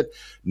because of it,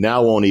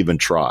 now won't even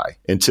try.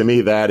 And to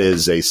me, that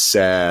is a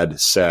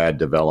sad, sad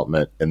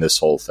development in this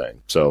whole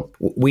thing. So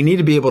we need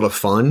to be able to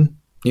fund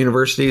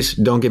universities,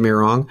 don't get me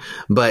wrong,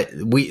 but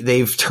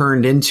they've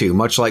turned into,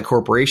 much like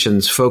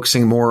corporations,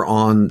 focusing more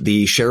on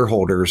the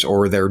shareholders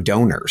or their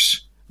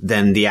donors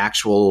than the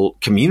actual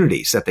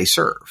communities that they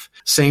serve.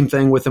 Same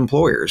thing with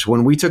employers.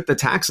 When we took the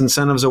tax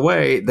incentives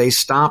away, they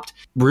stopped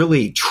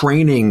really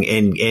training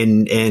and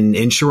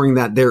ensuring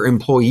that their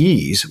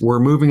employees were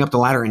moving up the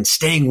ladder and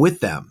staying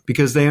with them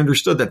because they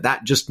understood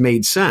that just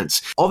made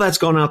sense. All that's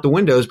gone out the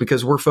windows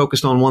because we're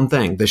focused on one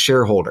thing, the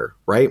shareholder,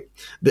 right?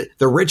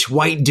 The rich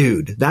white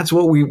dude. That's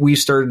what we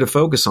started to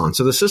focus on.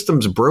 So the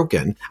system's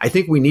broken. I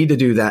think we need to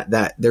do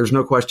that there's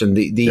no question.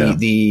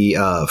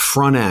 The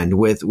front end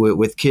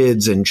with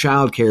kids and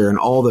childcare and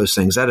all those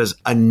things, that is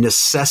a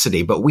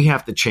necessity, but we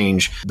have to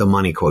change the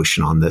money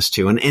quotient on this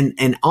too.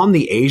 And on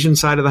the Asian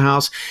side of the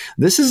house,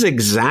 this is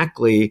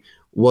exactly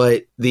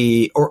what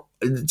the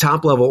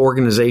top level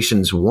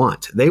organizations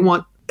want. They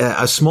want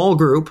a small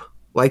group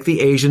like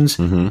the Asians.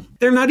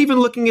 They're not even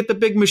looking at the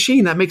big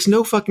machine. That makes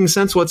no fucking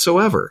sense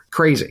whatsoever.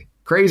 Crazy.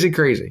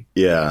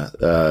 Yeah.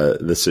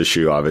 This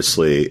issue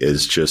obviously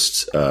is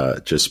just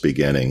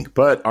beginning,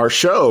 but our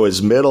show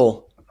is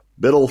middle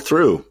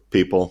through,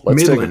 people.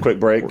 Let's take a quick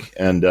break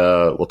and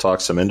we'll talk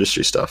some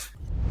industry stuff.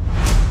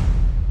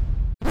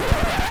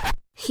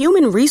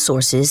 Human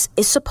resources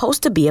is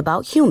supposed to be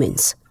about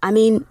humans. I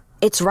mean,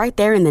 it's right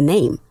there in the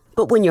name.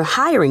 But when your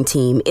hiring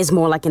team is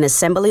more like an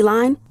assembly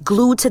line,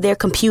 glued to their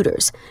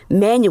computers,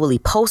 manually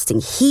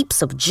posting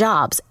heaps of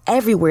jobs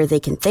everywhere they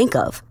can think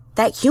of,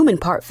 that human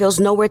part feels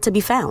nowhere to be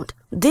found.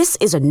 This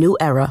is a new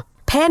era.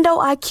 Pando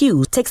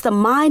IQ takes the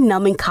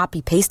mind-numbing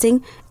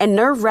copy-pasting and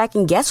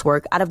nerve-wracking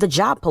guesswork out of the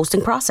job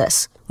posting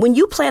process. When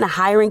you plan a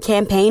hiring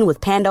campaign with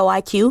Pando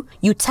IQ,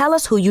 you tell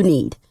us who you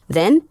need.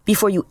 Then,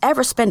 before you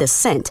ever spend a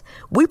cent,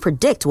 we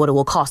predict what it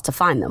will cost to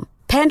find them.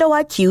 Pando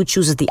IQ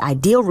chooses the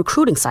ideal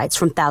recruiting sites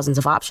from thousands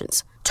of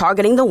options,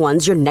 targeting the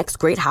ones your next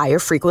great hire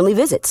frequently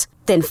visits,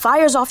 then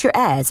fires off your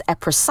ads at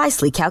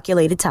precisely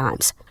calculated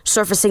times,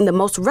 surfacing the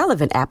most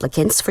relevant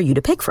applicants for you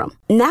to pick from.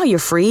 Now you're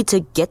free to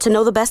get to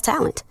know the best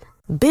talent,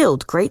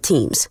 build great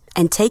teams,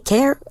 and take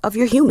care of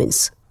your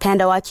humans.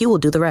 Pando IQ will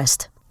do the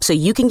rest. so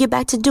you can get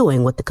back to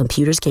doing what the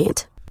computers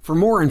can't. For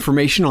more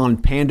information on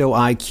Pando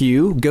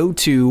IQ, go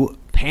to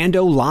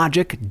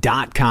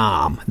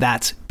pandologic.com.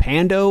 That's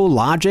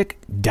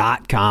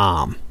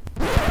pandologic.com.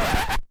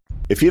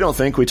 If you don't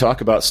think we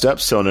talk about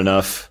Stepstone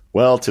enough,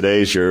 well,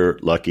 today's your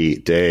lucky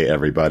day,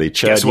 everybody.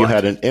 Chad, you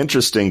had an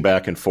interesting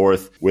back and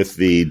forth with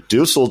the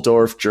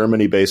Dusseldorf,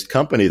 Germany-based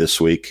company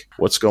this week.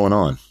 What's going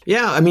on?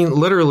 Yeah, I mean,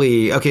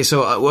 literally. Okay,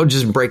 so we'll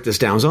just break this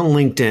down. It was on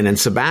LinkedIn, and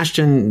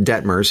Sebastian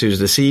Detmers, who's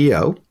the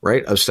CEO,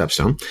 right, of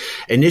Stepstone,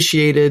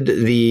 initiated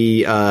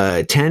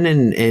the 10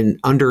 and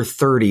under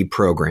 30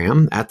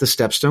 program at the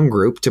Stepstone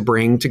Group to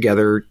bring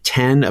together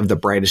 10 of the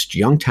brightest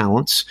young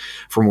talents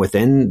from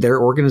within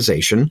their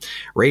organization,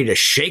 ready to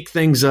shake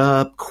things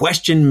up,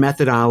 question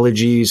methodology,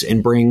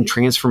 and bring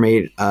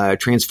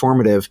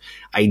transformative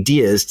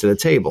ideas to the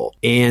table.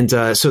 And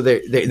so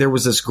there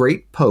was this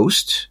great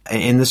post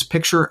and this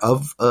picture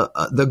of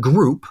the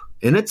group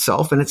in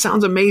itself, and it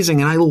sounds amazing,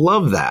 and I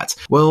love that.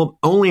 Well,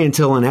 only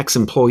until an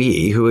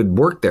ex-employee who had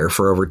worked there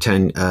for over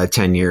 10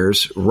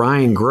 years,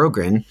 Ryan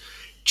Grogan,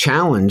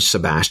 challenged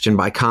Sebastian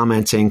by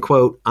commenting,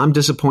 quote, "I'm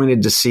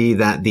disappointed to see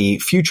that the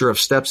future of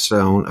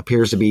Stepstone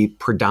appears to be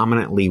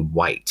predominantly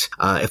white.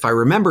 If I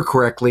remember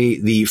correctly,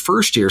 the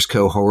first year's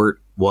cohort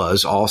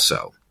was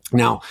also."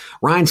 Now,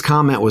 Ryan's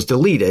comment was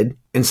deleted,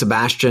 and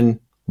Sebastian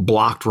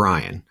blocked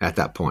Ryan at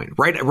that point,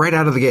 right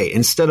out of the gate,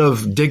 instead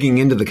of digging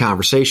into the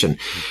conversation.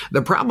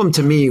 The problem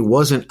to me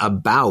wasn't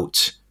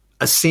about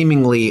a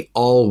seemingly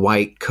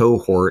all-white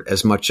cohort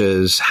as much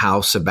as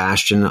how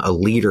Sebastian, a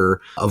leader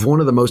of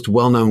one of the most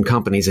well-known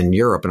companies in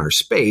Europe in our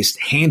space,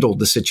 handled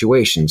the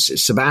situation.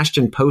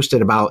 Sebastian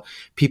posted about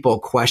people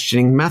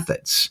questioning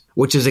methods,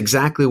 which is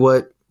exactly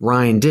what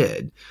Ryan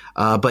did.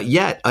 But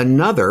yet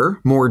another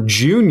more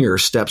junior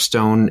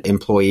Stepstone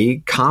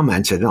employee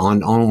commented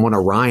on one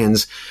of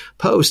Ryan's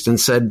posts and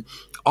said,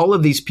 all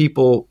of these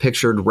people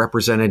pictured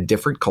represented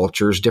different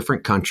cultures,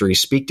 different countries,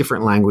 speak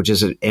different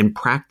languages, and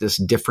practice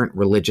different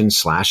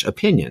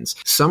religions/opinions.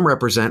 Some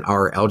represent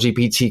our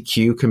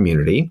LGBTQ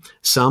community.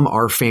 Some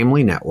are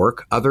family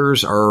network.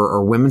 Others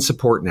are women's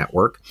support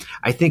network.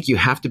 I think you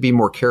have to be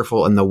more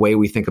careful in the way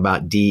we think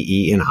about D,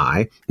 E, and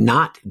I,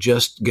 not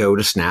just go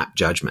to snap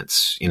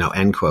judgments,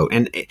 end quote.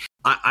 And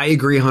I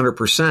agree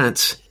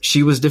 100%.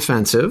 She was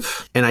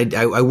defensive, and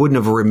I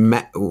wouldn't have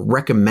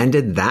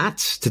recommended that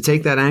to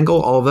take that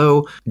angle.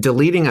 Although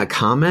deleting a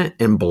comment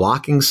and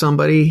blocking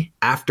somebody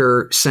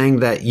after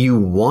saying that you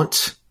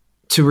want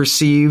to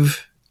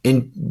receive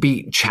and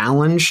be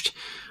challenged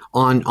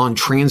on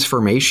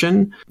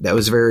transformation, that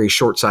was very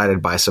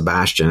short-sighted by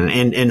Sebastian.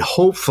 And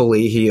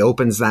hopefully he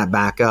opens that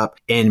back up,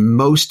 and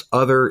most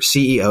other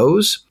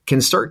CEOs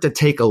can start to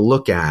take a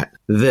look at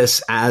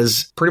this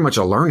as pretty much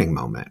a learning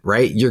moment,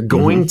 right? You're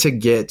going to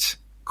get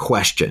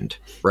questioned,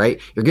 right?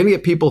 You're going to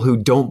get people who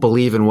don't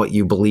believe in what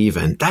you believe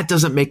in. That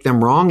doesn't make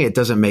them wrong. It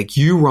doesn't make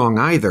you wrong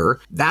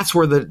either. That's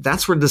where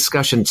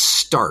discussion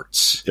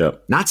starts.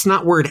 Yep. That's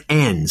not where it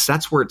ends.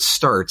 That's where it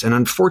starts. And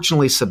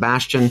unfortunately,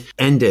 Sebastian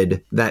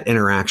ended that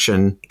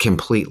interaction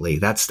completely.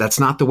 That's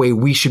not the way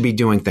we should be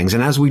doing things.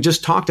 And as we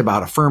just talked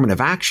about affirmative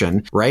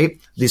action, right?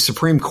 The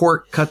Supreme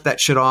Court cut that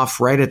shit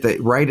off right at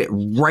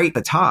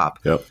the top.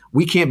 Yep.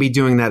 We can't be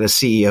doing that as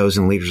CEOs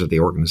and leaders of the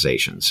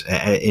organizations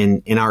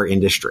in our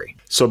industry.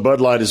 So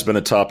Bud Light has been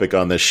a topic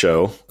on this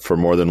show for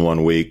more than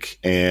 1 week,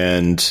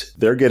 and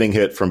they're getting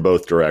hit from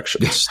both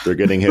directions. They're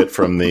getting hit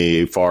from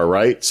the far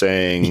right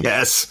saying,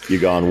 yes, you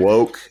gone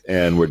woke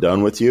and we're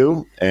done with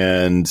you.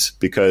 And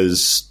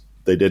because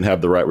they didn't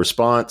have the right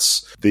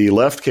response, the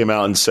left came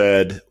out and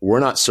said, we're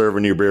not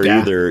serving your beer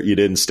either. You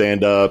didn't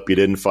stand up. You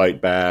didn't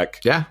fight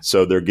back. Yeah.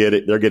 So they're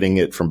getting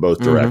it from both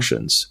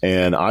directions.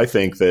 And I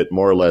think that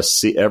more or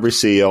less every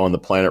CEO on the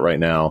planet right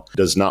now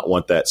does not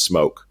want that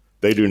smoke.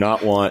 They do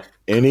not want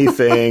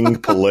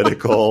anything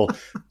political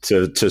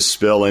to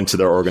spill into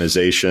their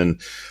organization.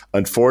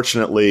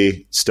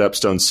 Unfortunately,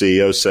 Stepstone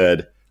CEO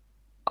said,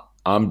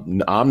 I'm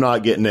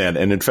not getting in.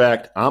 And in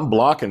fact, I'm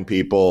blocking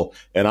people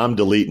and I'm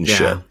deleting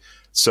shit.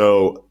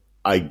 So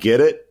I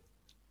get it.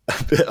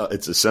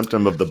 It's a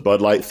symptom of the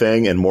Bud Light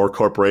thing, and more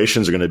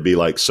corporations are going to be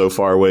like so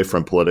far away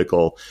from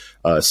political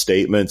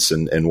statements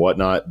and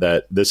whatnot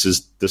that this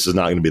is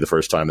not going to be the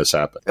first time this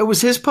happened. It was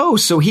his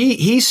post, so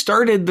he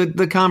started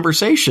the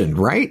conversation,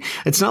 right?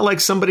 It's not like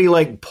somebody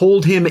like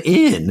pulled him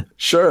in.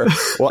 Sure.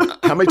 Well,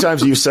 how many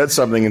times have you said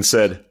something and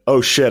said,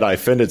 "Oh shit, I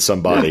offended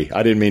somebody.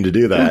 I didn't mean to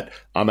do that.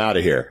 I'm out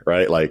of here."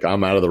 Right? Like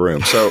I'm out of the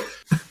room. So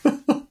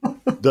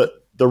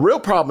the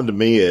real problem to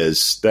me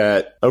is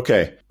that,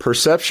 okay,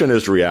 perception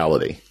is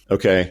reality.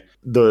 Okay.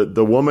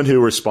 The woman who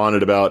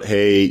responded about,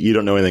 hey, you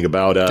don't know anything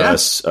about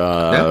us.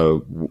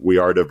 We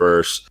are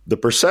diverse. The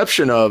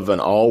perception of an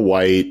all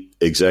white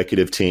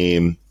executive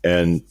team.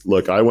 And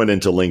look, I went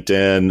into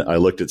LinkedIn. I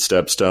looked at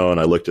Stepstone.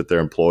 I looked at their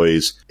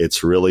employees.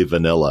 It's really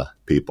vanilla,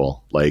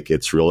 people. Like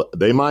it's real.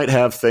 They might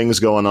have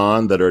things going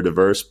on that are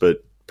diverse,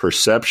 but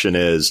perception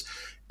is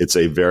it's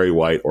a very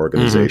white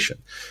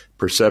organization.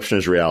 Perception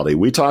is reality.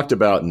 We talked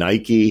about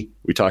Nike.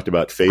 We talked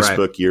about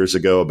Facebook years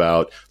ago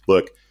about,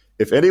 look,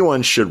 if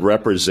anyone should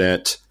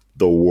represent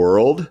the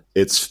world,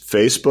 it's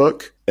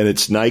Facebook and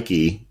it's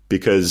Nike,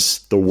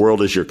 because the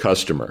world is your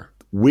customer.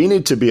 We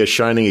need to be a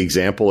shining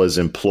example as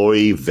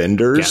employer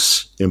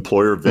vendors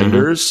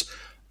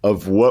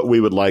of what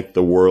we would like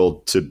the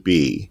world to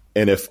be.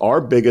 And if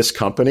our biggest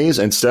companies,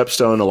 and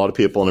Stepstone, a lot of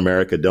people in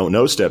America don't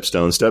know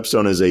Stepstone.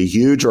 Stepstone is a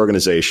huge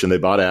organization. They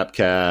bought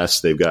Appcast.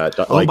 They've got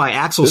by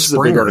Axel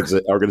Springer. This is a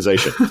big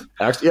organization.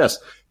 Yes,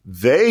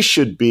 they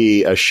should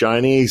be a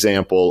shining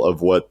example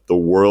of what the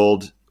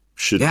world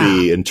should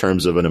be in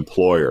terms of an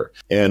employer.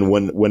 And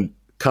when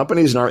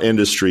companies in our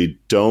industry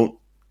don't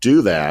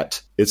do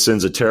that, it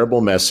sends a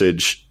terrible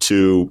message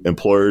to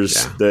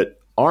employers that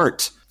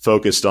aren't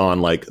focused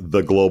on like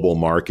the global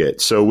market.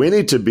 So we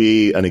need to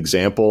be an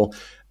example.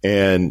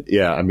 And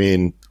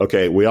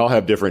okay, we all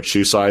have different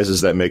shoe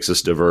sizes. That makes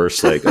us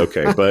diverse. Like,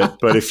 okay,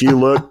 but if you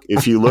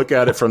look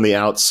at it from the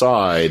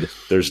outside,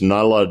 there's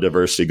not a lot of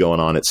diversity going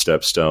on at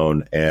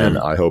Stepstone, and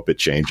I hope it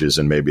changes,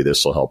 and maybe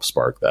this will help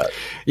spark that.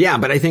 Yeah,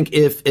 but I think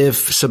if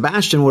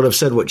Sebastian would have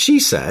said what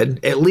she said,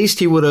 at least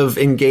he would have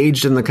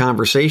engaged in the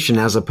conversation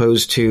as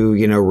opposed to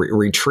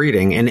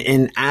retreating.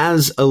 And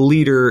as a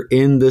leader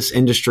in this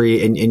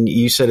industry, and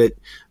you said it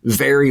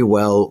very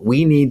well,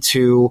 we need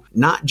to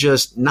not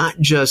just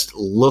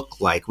look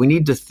like, we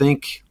need to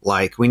think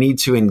like, we need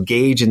to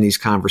engage in these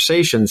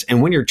conversations.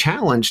 And when you're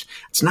challenged,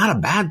 it's not a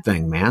bad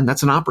thing, man.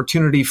 That's an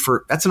opportunity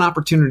for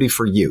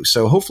you.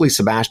 So hopefully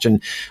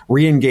Sebastian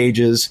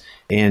re-engages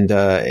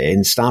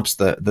and stops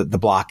the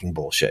blocking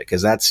bullshit,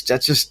 because that's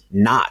just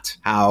not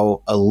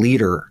how a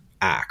leader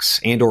acts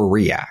and or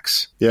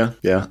reacts. Yeah.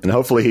 And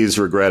hopefully he's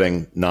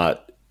regretting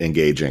not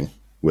engaging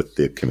with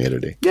the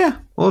community. Yeah.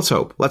 Well,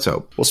 let's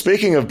hope. Well,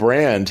 speaking of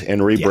brand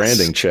and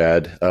rebranding,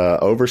 Chad,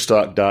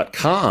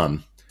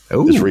 Overstock.com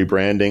is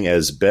rebranding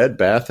as Bed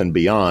Bath &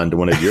 Beyond,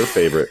 one of your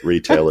favorite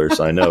retailers,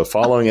 I know,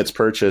 following its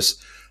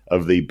purchase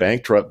of the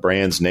bankrupt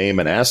brand's name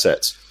and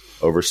assets.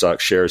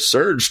 Overstock shares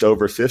surged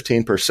over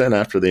 15%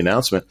 after the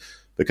announcement.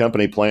 The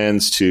company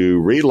plans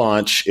to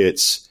relaunch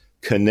its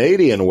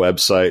Canadian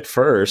website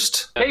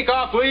first. Take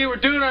off, will you? We're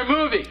doing our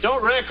movie.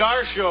 Don't wreck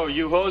our show,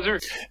 you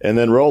hoser. And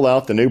then roll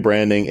out the new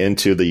branding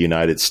into the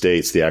United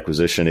States. The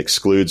acquisition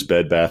excludes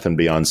Bed Bath &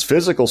 Beyond's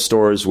physical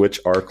stores, which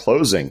are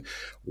closing.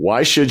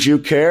 Why should you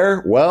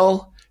care?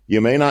 Well,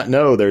 you may not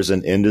know there's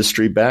an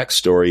industry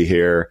backstory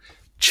here.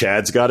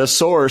 Chad's got a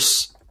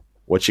source.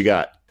 What you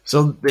got?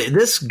 So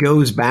this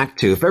goes back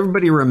to, if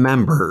everybody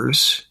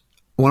remembers,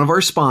 one of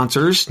our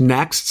sponsors,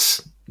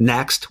 Next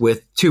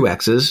with 2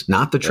 X's,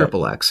 not the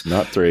triple X.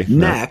 Not 3.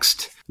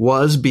 Next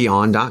was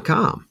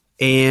Beyond.com.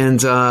 And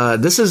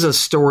this is a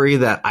story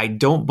that I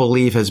don't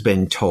believe has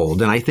been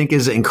told, and I think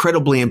is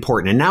incredibly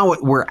important. And now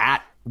we're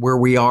at where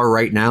we are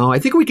right now, I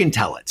think we can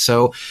tell it.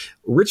 So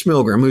Rich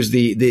Milgram, who's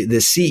the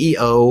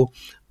CEO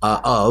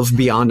of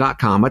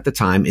Beyond.com at the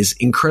time, is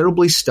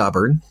incredibly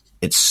stubborn.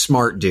 It's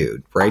smart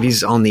dude, right?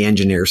 He's on the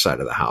engineer side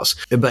of the house.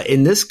 But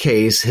in this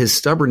case, his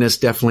stubbornness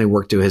definitely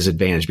worked to his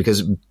advantage,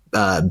 because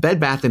Bed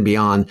Bath &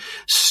 Beyond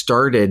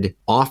started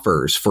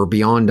offers for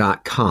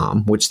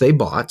Beyond.com, which they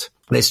bought.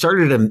 They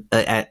started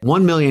at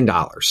 $1 million.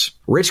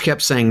 Rich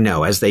kept saying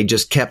no as they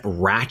just kept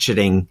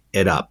ratcheting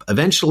it up.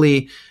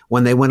 Eventually,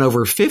 when they went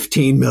over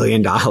 $15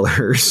 million,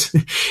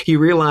 he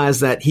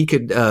realized that he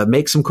could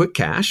make some quick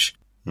cash,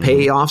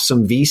 pay off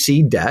some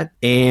VC debt,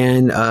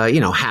 and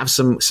have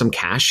some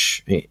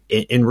cash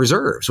in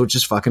reserves, which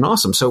is fucking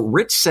awesome. So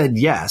Rich said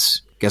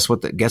yes. Guess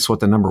what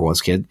the number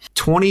was, kid?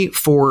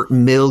 $24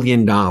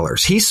 million.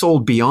 He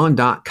sold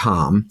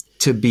Beyond.com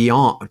to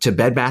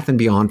Bed Bath &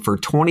 Beyond for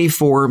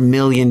 $24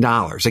 million.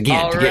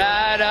 Again,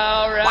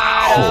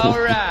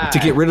 to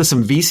get rid of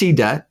some VC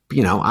debt,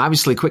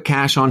 obviously quick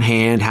cash on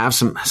hand, have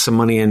some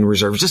money in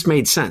reserves. Just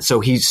made sense. So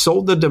he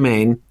sold the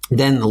domain,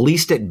 then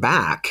leased it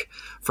back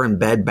from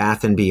Bed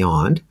Bath &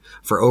 Beyond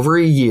for over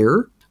a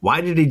year.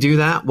 Why did he do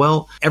that?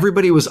 Well,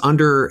 everybody was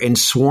under and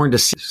sworn to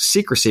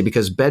secrecy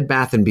because Bed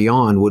Bath &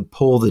 Beyond would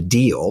pull the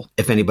deal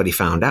if anybody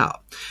found out.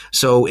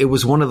 So it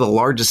was one of the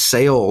largest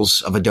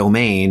sales of a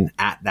domain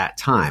at that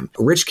time.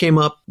 Rich came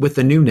up with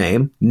the new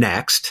name,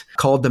 Next,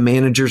 called the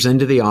managers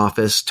into the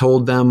office,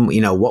 told them,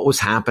 what was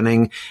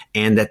happening,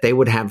 and that they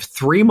would have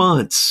 3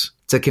 months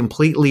to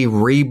completely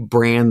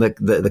rebrand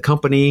the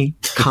company,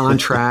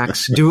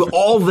 contracts, do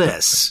all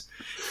this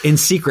in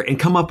secret and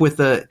come up with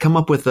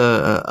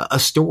a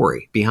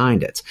story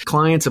behind it.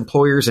 Clients,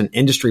 employers, and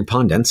industry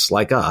pundits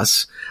like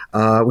us,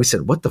 we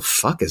said, what the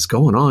fuck is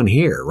going on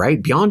here,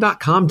 right?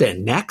 Beyond.com to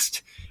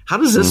Next? How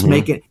does this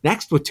make it?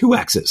 Next with 2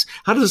 X's.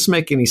 How does this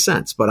make any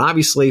sense? But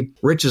obviously,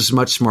 Rich is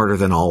much smarter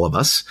than all of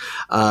us.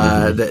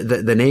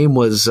 The name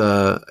was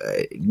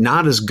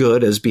not as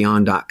good as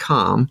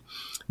Beyond.com,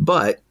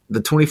 but the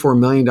 $24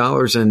 million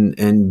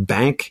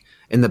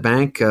in the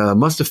bank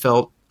must have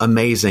felt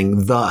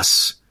amazing.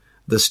 Thus,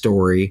 the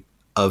story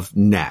of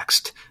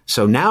next.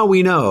 So now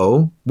we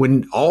know,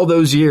 when all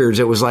those years,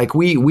 it was like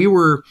we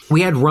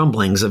had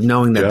rumblings of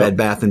knowing that Bed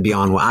Bath &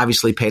 Beyond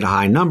obviously paid a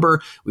high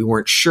number. We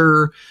weren't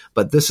sure,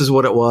 but this is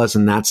what it was,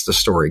 and that's the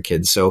story,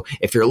 kids. So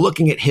if you're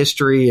looking at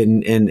history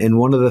and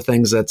one of the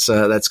things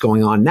that's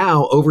going on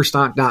now,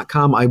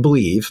 Overstock.com, I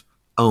believe,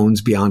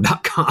 owns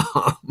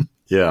Beyond.com.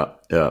 Yeah.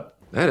 That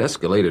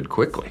escalated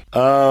quickly.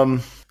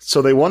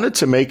 So they wanted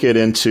to make it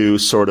into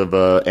sort of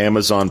a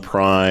Amazon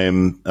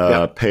Prime,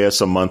 pay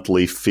us a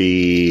monthly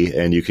fee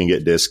and you can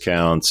get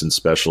discounts and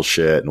special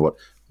shit and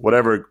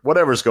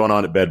whatever's going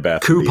on at Bed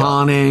Bath.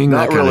 Couponing,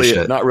 that kind of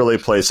shit. Not really a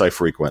place I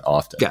frequent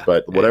often,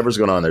 but whatever's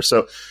going on there.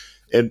 So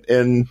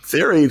in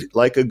theory,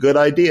 like a good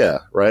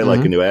idea, right? Mm-hmm.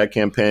 Like a new ad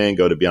campaign,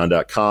 go to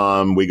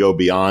Beyond.com. We go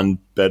beyond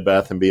Bed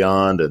Bath &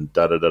 Beyond and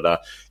da-da-da-da.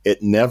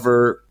 It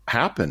never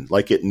happened.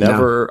 Like it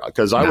never,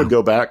 because I would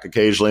go back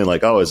occasionally and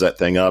like, oh, is that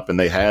thing up? And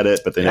they had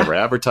it, but they never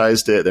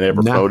advertised it. They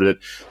never promoted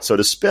it. So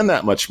to spend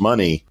that much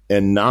money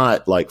and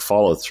not like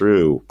follow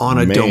through on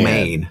a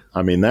domain,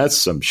 I mean, that's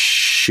some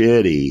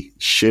shitty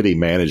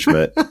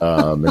management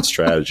and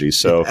strategy.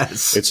 So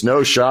it's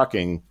no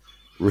shocking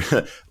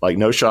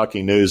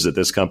news that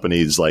this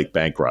company is like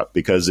bankrupt,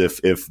 because if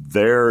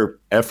their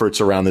efforts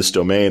around this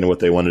domain and what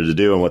they wanted to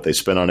do and what they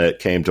spent on it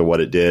came to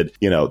what it did,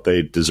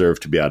 they deserve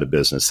to be out of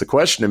business. The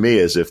question to me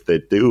is, if they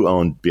do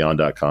own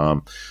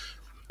Beyond.com,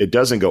 it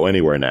doesn't go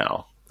anywhere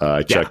now.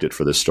 I checked it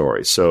for this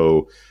story.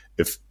 So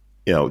if,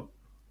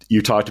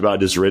 you talked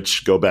about, does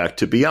Rich go back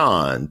to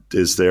Beyond?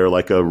 Is there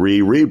like a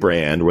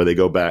rebrand where they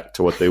go back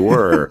to what they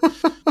were?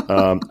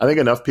 I think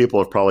enough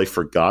people have probably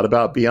forgot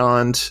about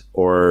Beyond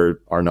or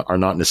are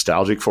not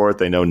nostalgic for it.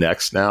 They know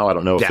Next now. I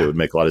don't know if it would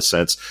make a lot of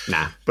sense.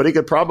 But he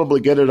could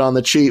probably get it on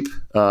the cheap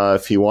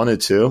if he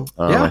wanted to.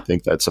 I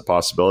think that's a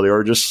possibility,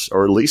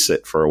 or lease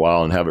it for a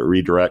while and have it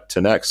redirect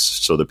to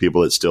Next so the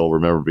people that still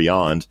remember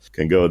Beyond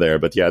can go there.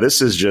 But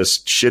this is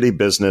just shitty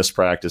business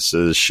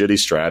practices, shitty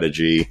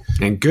strategy.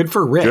 And good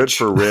for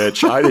Rich.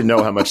 I didn't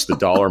know how much the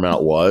dollar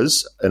amount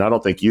was, and I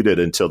don't think you did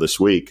until this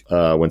week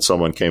when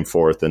someone came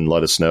forth and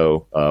let us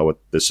know what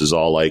this is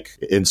all like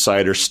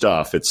insider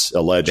stuff. It's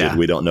alleged.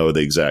 We don't know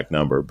the exact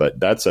number, but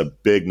that's a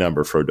big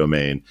number for a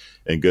domain,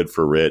 and good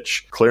for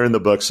Rich. Clearing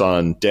the books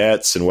on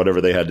debts and whatever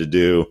they had to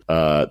do.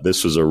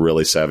 This was a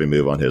really savvy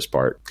move on his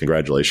part.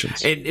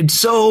 Congratulations. It's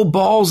so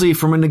ballsy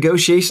from a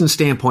negotiation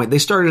standpoint. They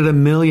started $1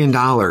 million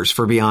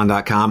for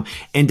Beyond.com,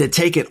 and to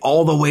take it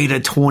all the way to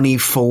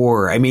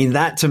 24. I mean,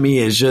 that to me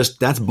is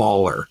that's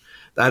baller.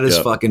 That is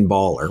fucking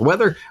baller.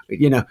 Whether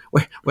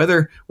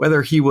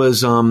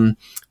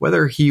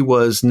he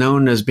was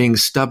known as being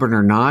stubborn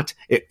or not,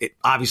 it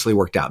obviously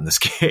worked out in this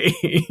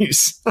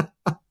case.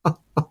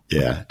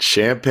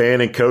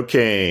 Champagne and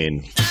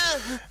cocaine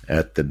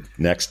at the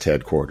Next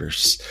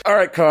headquarters. All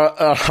right,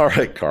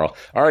 Carl.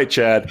 All right,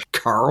 Chad.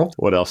 Carl.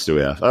 What else do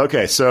we have?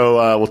 Okay,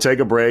 so we'll take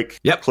a break.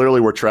 Yep.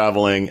 Clearly, we're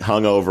traveling,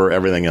 hungover,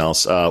 everything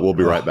else. We'll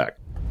be right back.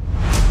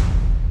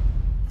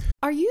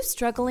 Are you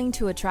struggling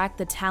to attract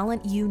the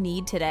talent you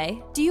need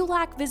today? Do you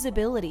lack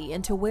visibility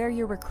into where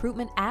your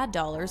recruitment ad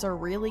dollars are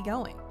really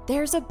going?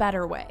 There's a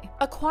better way.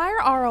 Acquire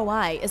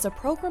ROI is a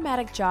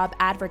programmatic job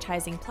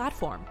advertising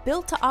platform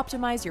built to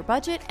optimize your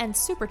budget and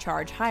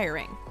supercharge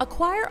hiring.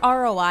 Acquire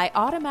ROI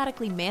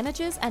automatically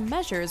manages and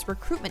measures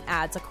recruitment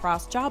ads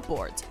across job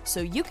boards,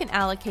 so you can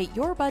allocate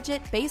your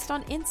budget based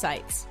on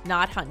insights,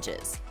 not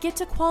hunches. Get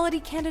to quality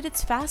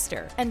candidates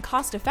faster and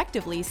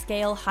cost-effectively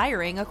scale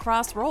hiring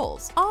across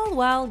roles, all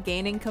while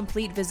gaining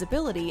complete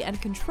visibility and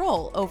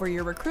control over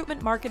your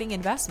recruitment marketing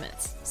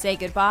investments. Say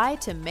goodbye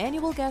to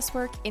manual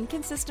guesswork,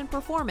 inconsistent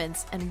performance,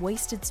 and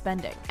wasted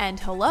spending. And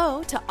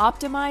hello to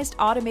optimized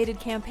automated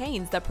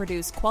campaigns that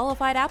produce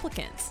qualified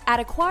applicants. At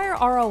Acquire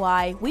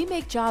ROI, we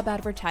make job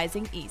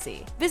advertising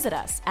easy. Visit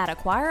us at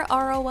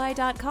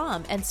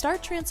acquireroi.com and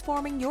start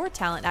transforming your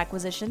talent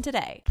acquisition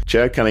today.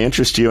 Chad, can I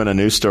interest you in a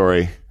news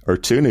story or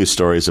two news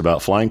stories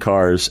about flying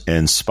cars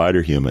and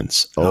spider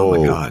humans? Oh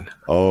my God.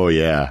 Oh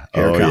yeah.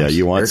 Yeah.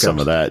 You want some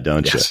of that,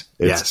 don't you?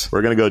 Yes.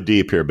 We're going to go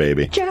deep here,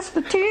 baby. Just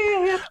the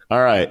tip.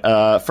 All right.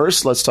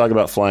 First, let's talk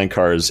about flying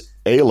cars.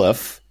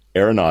 Aleph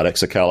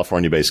Aeronautics, a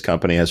California-based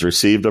company, has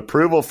received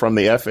approval from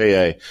the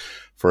FAA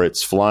for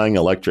its flying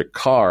electric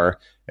car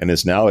and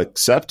is now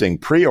accepting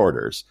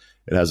pre-orders.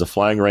 It has a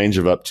flying range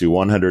of up to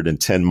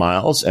 110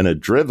 miles and a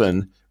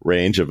driven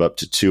range of up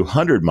to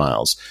 200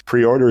 miles.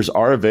 Pre-orders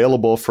are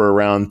available for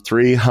around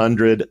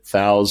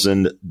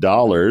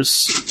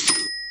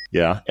 $300,000.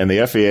 Yeah, and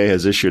the FAA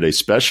has issued a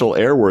special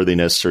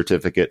airworthiness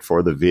certificate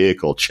for the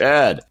vehicle.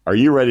 Chad, are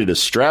you ready to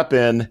strap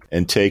in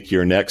and take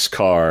your next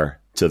car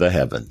to the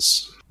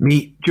heavens?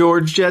 Meet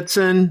George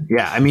Jetson.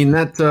 Yeah, I mean,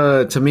 that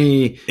to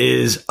me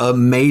is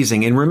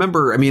amazing. And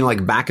remember, I mean,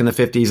 like back in the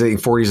 50s, I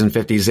think 40s and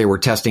 50s, they were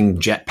testing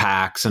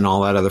jetpacks and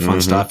all that other fun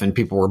stuff, and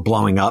people were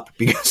blowing up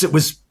because it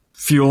was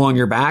fuel on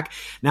your back.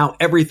 Now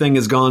everything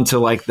has gone to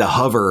like the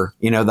hover,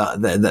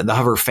 the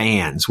hover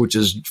fans, which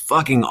is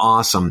fucking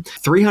awesome.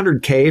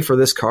 $300K for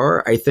this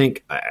car. I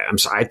think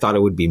I thought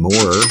it would be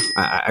more.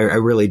 I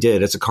really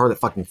did. It's a car that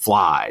fucking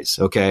flies.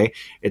 Okay.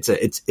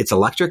 It's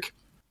electric.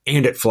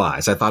 and it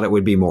flies. I thought it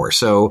would be more.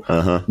 So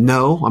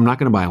no, I'm not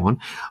going to buy one.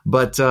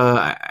 But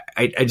I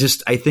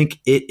think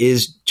it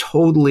is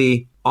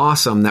totally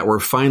awesome that we're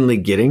finally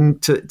getting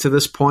to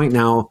this point.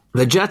 Now,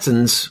 the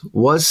Jetsons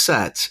was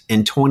set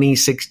in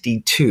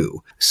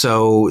 2062.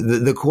 So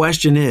the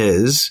question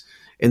is,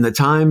 in the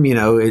time,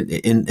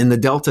 in the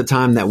delta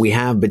time that we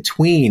have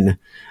between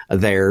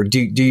there, do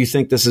you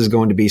think this is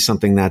going to be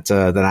something that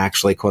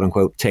actually, quote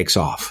unquote, takes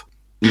off?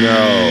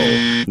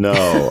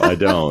 No, I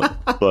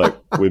don't.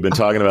 Look, we've been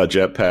talking about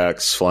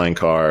jetpacks, flying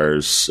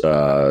cars,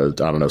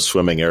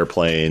 swimming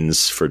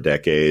airplanes for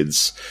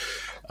decades.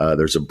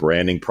 There's a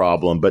branding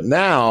problem, but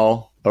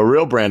now a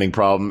real branding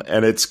problem,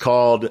 and it's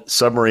called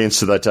submarines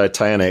to the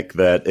Titanic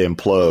that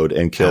implode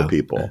and kill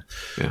people.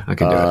 Yeah, I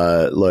can do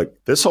it.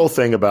 Look, this whole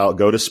thing about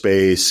go to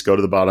space, go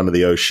to the bottom of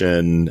the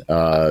ocean,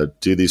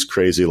 do these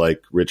crazy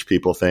like rich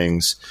people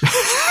things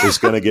is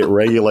going to get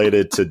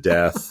regulated to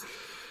death.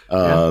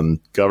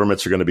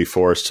 Governments are going to be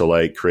forced to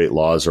like create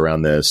laws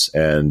around this,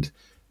 and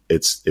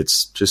it's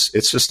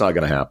just not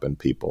going to happen,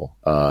 people.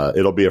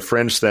 It'll be a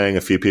fringe thing.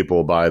 A few people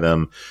will buy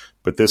them.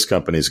 But this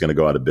company is going to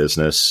go out of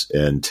business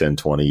in 10,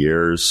 20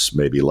 years,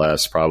 maybe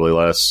less, probably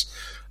less.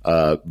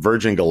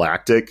 Virgin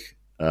Galactic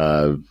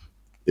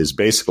is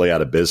basically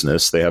out of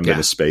business. They haven't been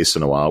to space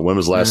in a while. When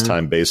was the last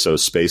time Bezos'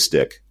 space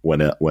dick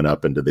went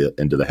up into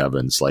the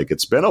heavens? Like,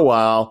 it's been a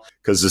while,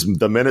 because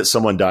the minute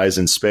someone dies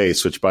in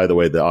space, which, by the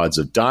way, the odds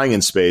of dying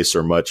in space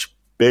are much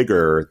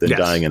bigger than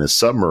dying in a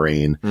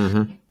submarine,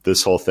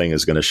 this whole thing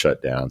is going to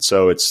shut down.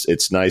 So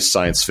it's nice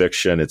science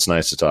fiction. It's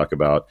nice to talk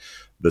about.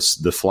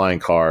 The flying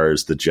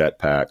cars, the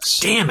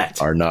jetpacks, damn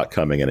it, are not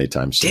coming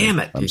anytime soon. Damn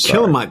it,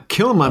 you're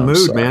killing my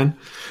mood, man.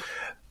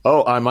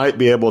 Oh, I might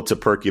be able to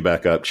perk you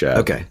back up, Chad.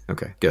 Okay,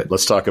 good.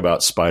 Let's talk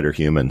about spider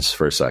humans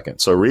for a second.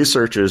 So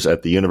researchers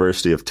at the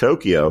University of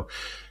Tokyo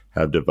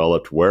have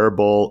developed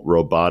wearable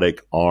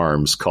robotic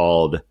arms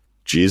called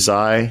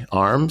Jizai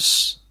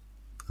arms.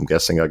 I'm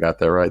guessing I got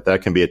that right.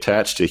 That can be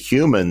attached to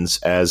humans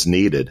as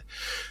needed.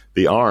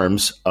 The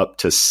arms, up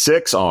to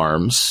 6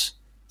 arms,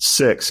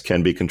 6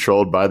 can be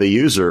controlled by the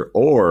user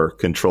or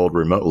controlled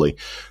remotely.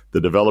 The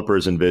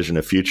developers envision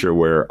a future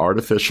where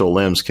artificial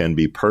limbs can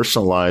be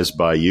personalized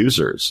by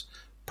users.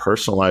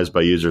 Personalized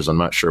by users, I'm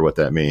not sure what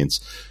that means.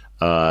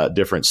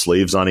 Different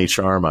sleeves on each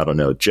arm, I don't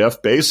know.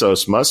 Jeff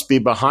Bezos must be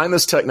behind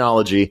this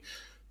technology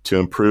to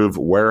improve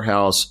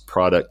warehouse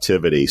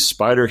productivity.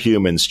 Spider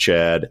humans,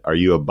 Chad, are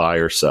you a buy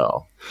or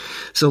sell?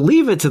 So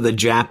leave it to the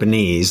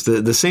Japanese,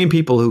 the same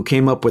people who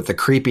came up with the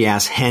creepy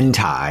ass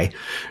hentai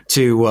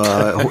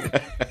to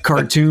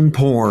cartoon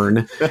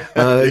porn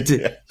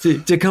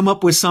to come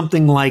up with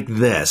something like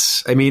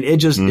this. I mean,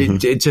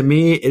 to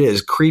me, it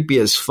is creepy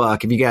as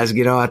fuck. If you guys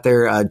get out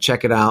there,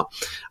 check it out.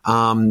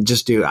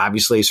 Just do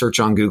obviously search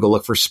on Google,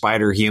 look for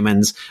spider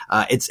humans.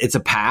 It's a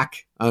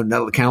pack. Kind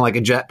of like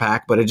a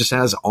jetpack, but it just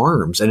has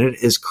arms, and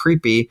it is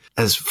creepy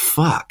as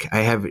fuck. I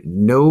have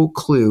no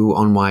clue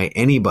on why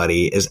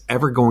anybody is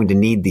ever going to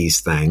need these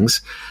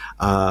things.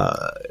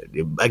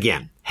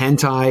 Again,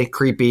 hentai,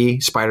 creepy,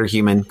 spider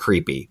human,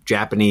 creepy.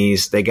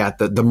 Japanese, they got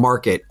the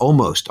market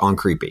almost on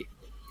creepy.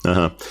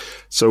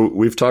 So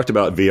we've talked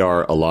about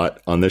VR a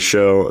lot on this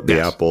show, the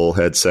Apple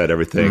headset,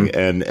 everything,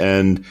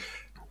 and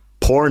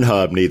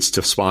Pornhub needs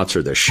to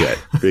sponsor this shit,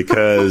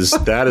 because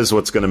that is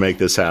what's going to make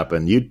this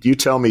happen. You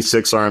tell me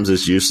 6 arms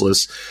is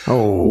useless.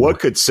 Oh, what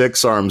could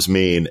 6 arms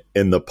mean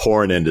in the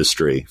porn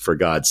industry, for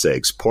God's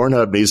sakes?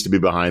 Pornhub needs to be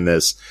behind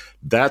this.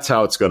 That's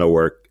how it's going to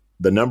work.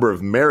 The number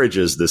of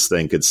marriages this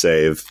thing could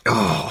save,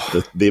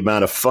 the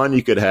amount of fun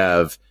you could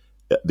have,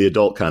 the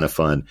adult kind of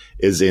fun,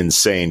 is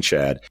insane,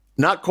 Chad.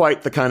 Not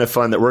quite the kind of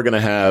fun that we're going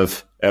to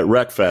have at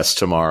Wreckfest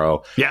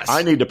tomorrow. Yes.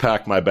 I need to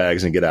pack my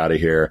bags and get out of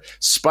here.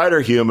 Spider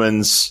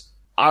humans,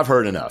 I've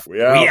heard enough.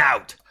 We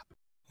out.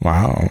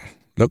 Wow,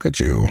 look at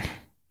you.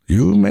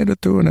 You made it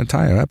through an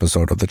entire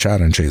episode of the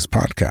Chad and Cheese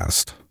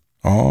podcast.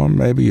 Or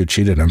maybe you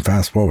cheated and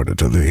fast-forwarded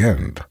to the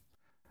end.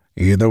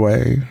 Either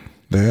way,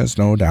 there's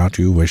no doubt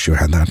you wish you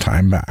had that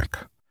time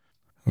back.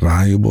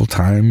 Valuable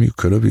time you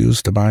could have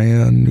used to buy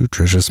a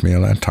nutritious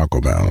meal at Taco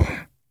Bell,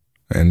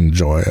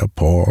 enjoy a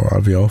pour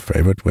of your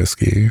favorite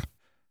whiskey,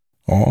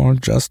 or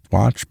just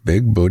watch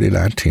big booty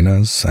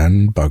Latinas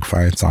and bug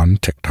fights on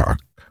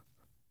TikTok.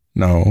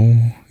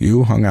 No,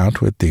 you hung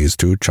out with these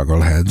 2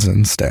 chuckleheads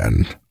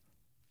instead.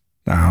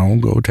 Now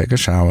go take a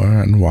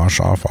shower and wash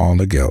off all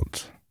the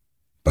guilt.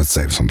 But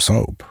save some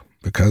soap,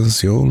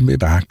 because you'll be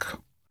back.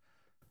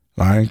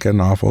 Like an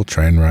awful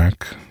train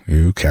wreck,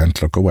 you can't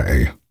look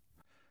away.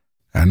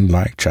 And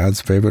like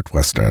Chad's favorite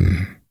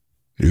Western,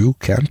 you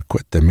can't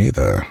quit them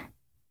either.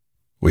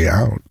 We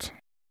out.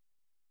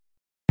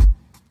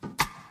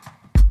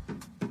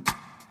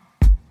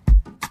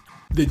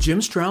 The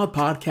Jim Stroud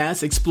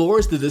podcast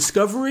explores the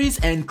discoveries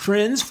and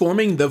trends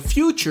forming the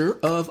future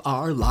of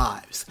our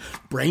lives.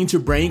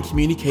 Brain-to-brain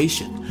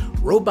communication,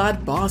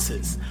 robot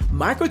bosses,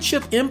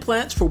 microchip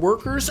implants for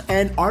workers,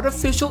 and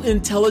artificial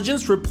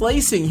intelligence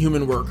replacing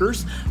human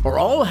workers are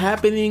all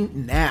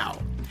happening now.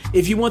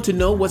 If you want to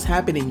know what's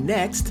happening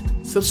next,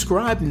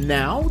 subscribe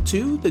now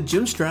to the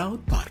Jim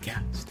Stroud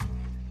Podcast.